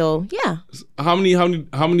often, so yeah. How many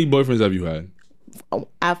boyfriends have you had?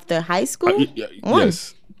 After high school? One.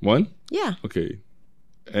 Yes. 1? Yeah. Okay.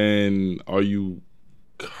 And are you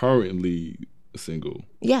currently single?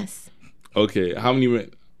 Yes. Okay. How many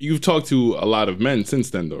men? You've talked to a lot of men since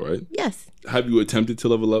then, though, right? Yes. Have you attempted to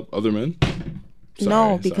level up other men?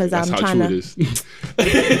 No, because I'm trying to.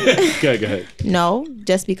 Go ahead. No,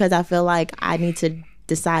 just because I feel like I need to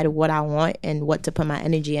decide what I want and what to put my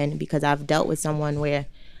energy in, because I've dealt with someone where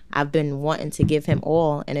I've been wanting to give him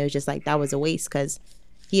all, and it was just like that was a waste because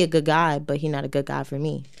he a good guy, but he not a good guy for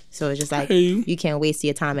me. So it's just like you can't waste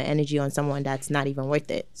your time and energy on someone that's not even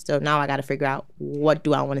worth it. So now I got to figure out what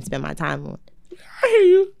do I want to spend my time on. I hear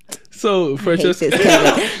you. So, Francesca,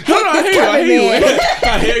 I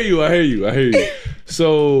hear you.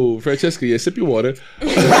 So, Francesca, yeah, sip your water.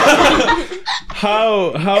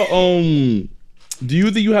 How Do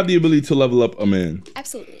you think you have the ability to level up a man?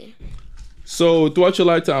 Absolutely. So throughout your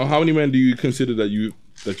lifetime, how many men do you consider that you've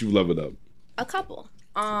leveled up? A couple.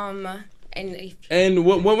 And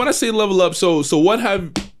when I say level up, so what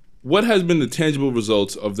has been the tangible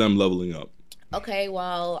results of them leveling up? Okay,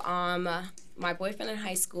 well, my boyfriend in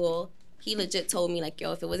high school, he legit told me like,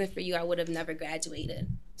 yo, if it wasn't for you, I would have never graduated.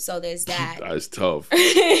 So there's that. That's tough.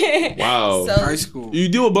 Wow. So, High school. You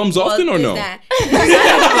deal with bums often or no? That. For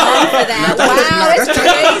that. Wow, that's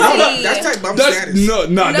crazy. That's type bum status. No,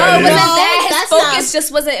 not No, that. it wasn't that. His focus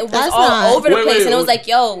just wasn't. It was all over the place, and it was like,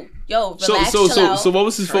 yo, relax, chill out. So what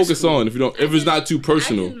was his focus on? If it's not too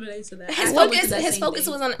personal. His focus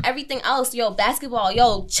was on everything else. Yo, basketball.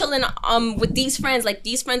 Yo, chilling with these friends. Like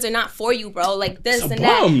these friends are not for you, bro. Like this and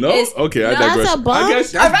that. Bum, no? Okay, I digress. That's a bum. I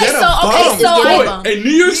guess. All right, so in New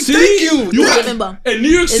York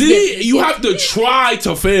City, you have to try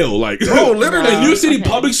to fail. Like, bro, literally. In New York City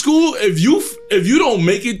public school, if you don't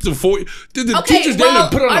make it to 4, the teachers then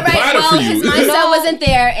put on a platter for you. His mindset wasn't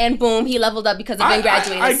there, and boom, he leveled up because of being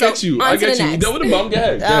graduated. I get you. I get you. You dealt with a bum. Go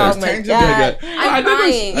ahead. Oh my God. I'm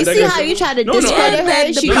crying. You see how you try to discredit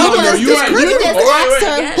her? She you just asked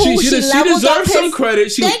her who she leveled up deserves some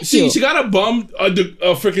credit. She got a bum a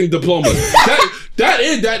freaking diploma.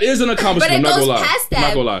 That is an accomplishment. But it I'm goes not gonna lie. past that. I'm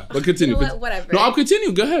not gonna lie. But continue. You know what? Whatever. No, I'll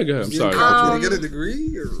continue. Go ahead. I'm sorry. Did you get a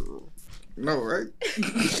degree or no? Right?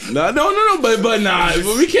 No. But nah.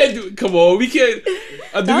 But we can't do. Come on. We can't.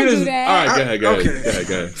 Don't do that. All right. Go ahead. Okay.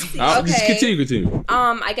 Go ahead. Just continue.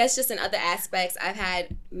 I guess just in other aspects, I've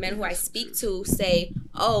had men who I speak to say,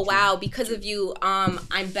 "Oh wow, because of you,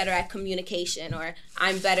 I'm better at communication, or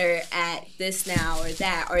I'm better at this now or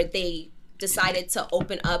that," or they decided to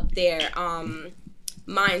open up their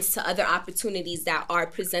minds to other opportunities that are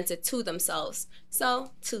presented to themselves.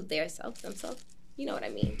 So to themselves. You know what I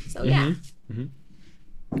mean? So yeah. Mm-hmm.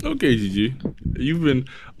 Okay, Gigi, you've been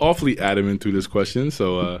awfully adamant through this question,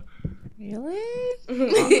 so Really?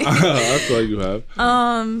 I feel like you have.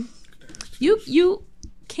 You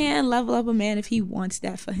can level up a man if he wants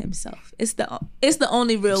that for himself. It's the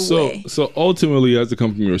only real way. So ultimately, it has to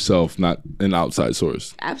come from yourself, not an outside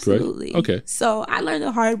source. Absolutely. Correct? Okay. So I learned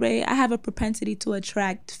the hard way. I have a propensity to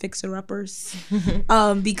attract fixer-uppers,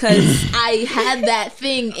 because I had that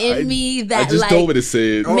thing in me that I just don't want to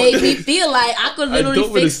say it. made me feel like I could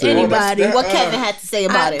literally fix anybody. What Kevin had to say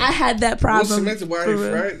about it. I had that problem.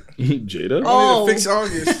 Right? Jada. Oh, fix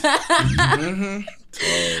August.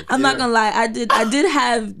 I'm not gonna lie. I did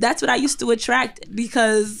have. That's what I used to attract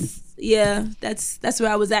because. Yeah, that's where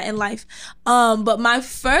I was at in life. But my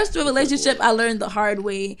first real relationship, I learned the hard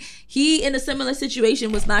way. He, in a similar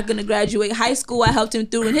situation, was not going to graduate high school. I helped him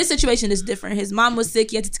through, and his situation is different. His mom was sick.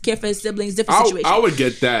 He had to care for his siblings. Different situation. I would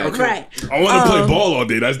get that. Okay. Right. I want to play ball all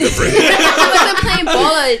day. That's different. I wasn't playing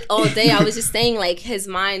ball all day. I was just saying, like, his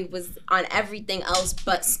mind was on everything else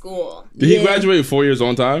but school. Did he graduate 4 years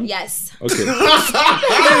on time? Yes. Okay.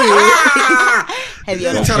 Have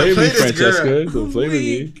you Don't play me, Francesca. Don't play with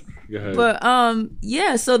me. But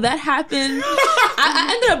yeah, so that happened.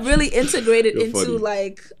 I ended up really integrated into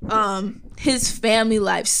like his family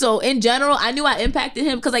life. So in general, I knew I impacted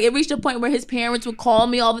him because like it reached a point where his parents would call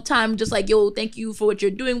me all the time, just like, yo, thank you for what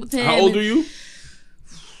you're doing with him. How old are you?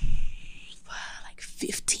 Like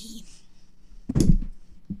 15.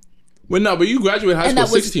 Well, no, but you graduated high school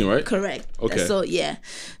 16, right? Correct. Okay. So yeah.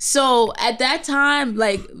 So at that time,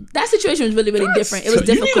 like that situation was really, really different. It was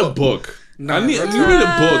difficult. You need a book. You need a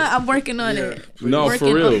book. I'm working on it. No,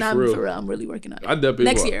 for real. I'm really working on it. I definitely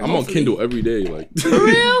next year. I'm on Kindle every day. Like for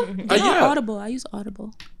real? Yeah. Audible. I use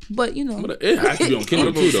Audible, but you know, it has to be on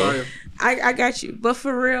Kindle too, though. I got you. But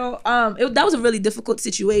for real, that was a really difficult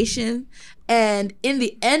situation. And in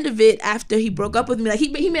the end of it, after he broke up with me, like he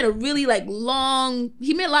made a really like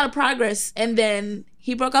he made a lot of progress, and then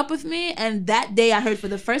he broke up with me. And that day, I heard for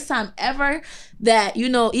the first time ever that, you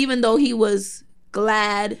know, even though he was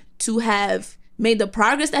glad to have made the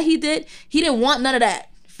progress that he did, he didn't want none of that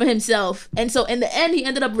for himself. And so in the end, he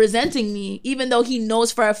ended up resenting me, even though he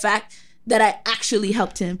knows for a fact that I actually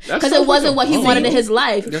helped him, because it wasn't what he wanted in his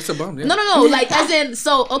life. That's a bum. Yeah. No. Like as in,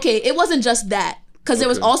 so okay, it wasn't just that. Because there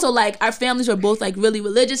was also like our families were both like really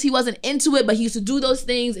religious. He wasn't into it, but he used to do those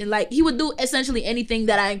things, and like he would do essentially anything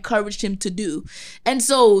that I encouraged him to do. And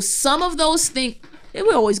so some of those things, they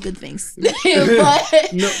were always good things, but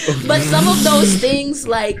some of those things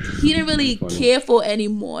like he didn't really care for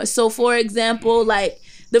anymore. So for example, like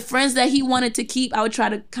the friends that he wanted to keep, I would try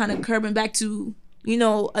to kind of curb him back to, you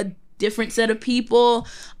know, a different set of people.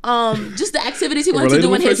 Just the activities he wanted to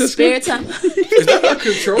do in his spare time. Is that not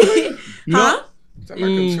controlling? Huh? They're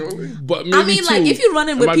not controlling. But maybe I mean, like, if you're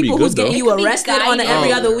running It with might be people good, who's getting though. you It could be arrested on an every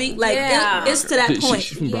guidance. other week, like, Yeah. it's to that point.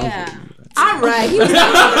 She's from Brownsville. All right, he was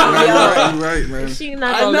not, You're right, man. She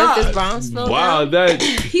not gonna lift this Brownsville. Wow, that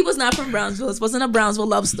he was not from Brownsville. This wasn't a Brownsville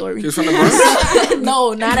love story. He's from the Bronx.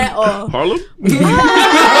 No, not at all. Harlem.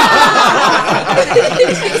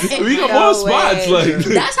 We got more spots. Like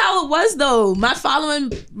That's how it was though. My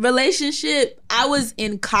following relationship, I was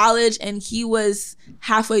in college and he was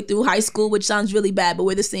halfway through high school, which sounds really bad, but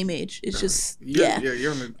we're the same age. It's just Yeah,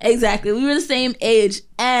 you're on the. Exactly. We were the same age.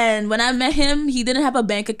 And when I met him, he didn't have a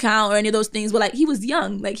bank account or any of those things, but like he was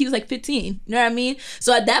young. Like he was like 15. You know what I mean?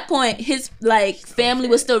 So at that point, his like family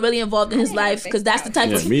was still really involved in his life because that's the type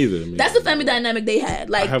yeah, of me either. that's the family dynamic they had.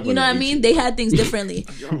 Like, have you know one what I of mean? each. They had things differently.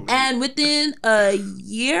 And within a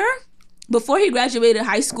year, before he graduated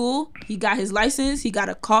high school, he got his license, he got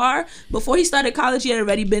a car. Before he started college, he had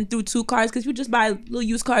already been through 2 cars because you just buy little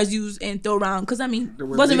used cars used and throw around. Because, I mean, They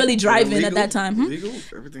were wasn't really legal? They were driving at legal? that time. Hmm? Legal?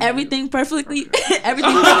 Everything perfectly,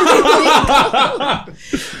 everything perfectly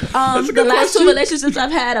legal. The last 2 relationships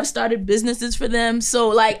I've had, I've started businesses for them. So,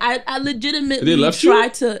 like, I legitimately They left you? try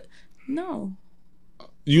to. No.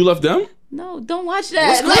 You left them? No, don't watch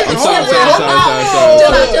that. What's Like, going on? chill Sorry,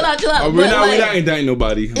 out. Chill out. We're But, not like, indicting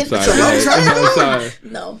nobody. I'm sorry. it's a I'm sorry.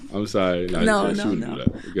 No. I'm sorry. No. She wouldn't do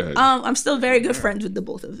that. Go ahead. I'm still very good friends with the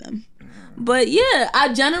both of them. But yeah,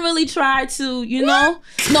 I generally try to, you know.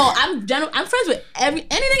 No, I'm friends with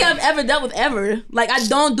anything I've ever dealt with ever. Like, I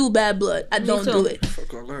don't do bad blood. I don't do it.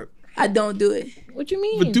 Fuck all that. I don't do it. What you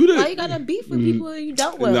mean? But do that. Why you gotta beef with people you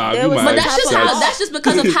dealt with? Nah, There you was might. But some that's just type of- how. That's just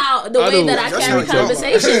because of how the I way don't- that I that's carry how it goes.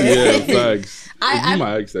 conversation. Yeah, facts. I- If you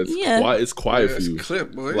my ex, that's yeah. quiet. It's quiet Yeah, for it's you.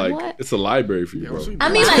 clip, boy. Like What? it's a library for you, bro. what's we I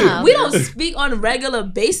mean, doing? like, we don't speak on a regular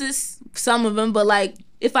basis, some of them, but like,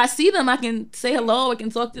 if I see them, I can say hello. I can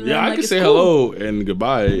talk to them. Yeah, I like, can it's say cool. hello and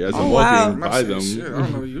goodbye as I'm wow. walking I'm not by saying them. shit. I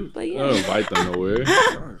don't know you. But I yeah. don't invite them nowhere.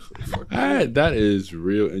 Fuck that. That is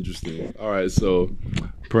real interesting. All right, so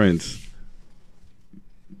Prince,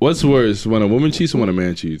 what's worse, when a woman cheats or when a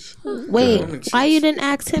man cheats? Wait, Woman why cheats. you didn't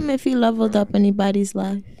ask him if he leveled up anybody's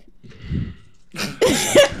life?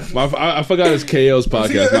 I forgot it's KL's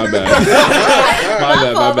podcast. My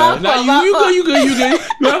bad. my bad. Nah, you good.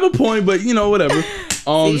 You have a point, but you know, whatever.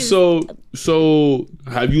 So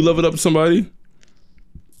have you leveled up somebody?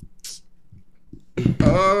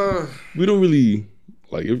 We don't really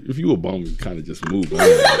like if you a bum, we kind of just move on.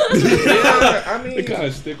 Yeah, I They mean, kind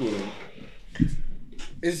of stick with them.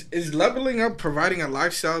 is leveling up providing a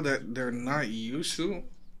lifestyle that they're not used to?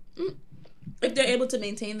 If they're able to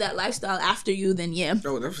maintain that lifestyle after you, then yeah.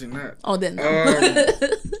 No, definitely not. Oh, then no.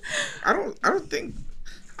 I don't think.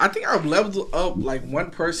 I think I've leveled up like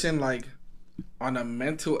one person like on a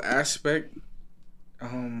mental aspect,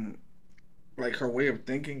 like her way of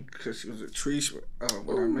thinking because she was a tree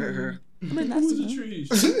when I met her.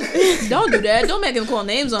 Don't do that. Don't make him call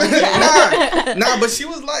names on me. Nah, but she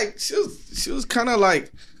was kind of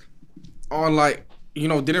like on like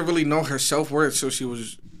didn't really know her self-worth, so she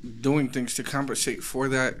was doing things to compensate for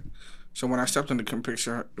that. So when I stepped in the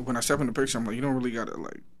picture, I'm like, you don't really gotta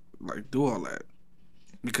like do all that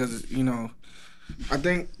because I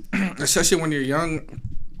think especially when you're young,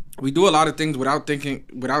 we do a lot of things without thinking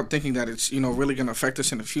that it's really gonna affect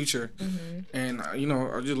us in the future. And I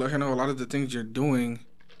just let her know a lot of the things you're doing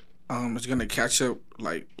is gonna catch up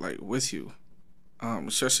like with you,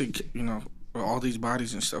 especially with all these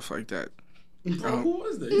bodies and stuff like that. Who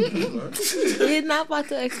was that? He's not about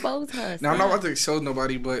to expose her. Now I'm not about to expose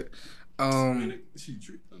nobody, but I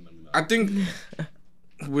think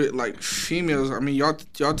with like females, I mean y'all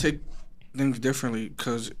take things differently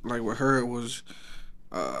because like with her it was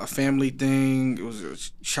a family thing, it was a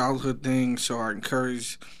childhood thing. So I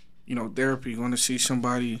encourage therapy, going to see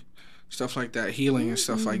somebody, stuff like that, healing and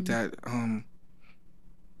stuff like that.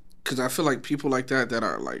 Because I feel like people like that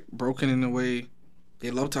are like broken in a way. They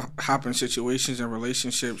love to hop in situations and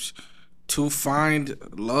relationships to find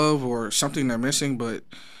love or something they're missing, but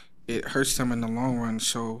it hurts them in the long run.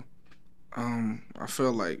 So I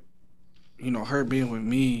feel like, her being with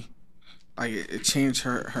me, like it changed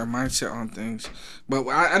her mindset on things. But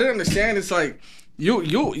I didn't understand. It's like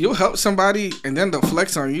you'll help somebody and then they'll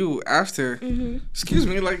flex on you after. Excuse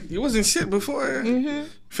me, like you wasn't shit before.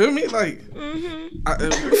 Feel me? Like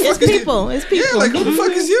It's people. It's people. Yeah, like who the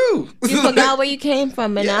fuck is you? You forgot where you came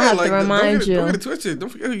from, and I have to remind you. Don't get it twisted. Don't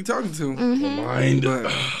forget who you're talking to. Mind. But,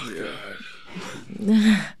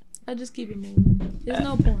 yeah. I just keep it moving. There's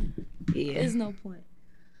no point. Yeah. There's no point.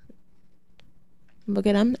 But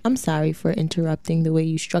again, I'm sorry for interrupting the way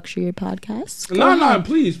you structure your podcast. No,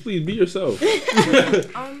 please be yourself.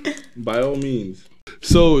 By all means.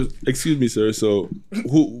 So, excuse me, sir. So,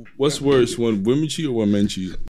 what's worse, when women cheat or when men cheat?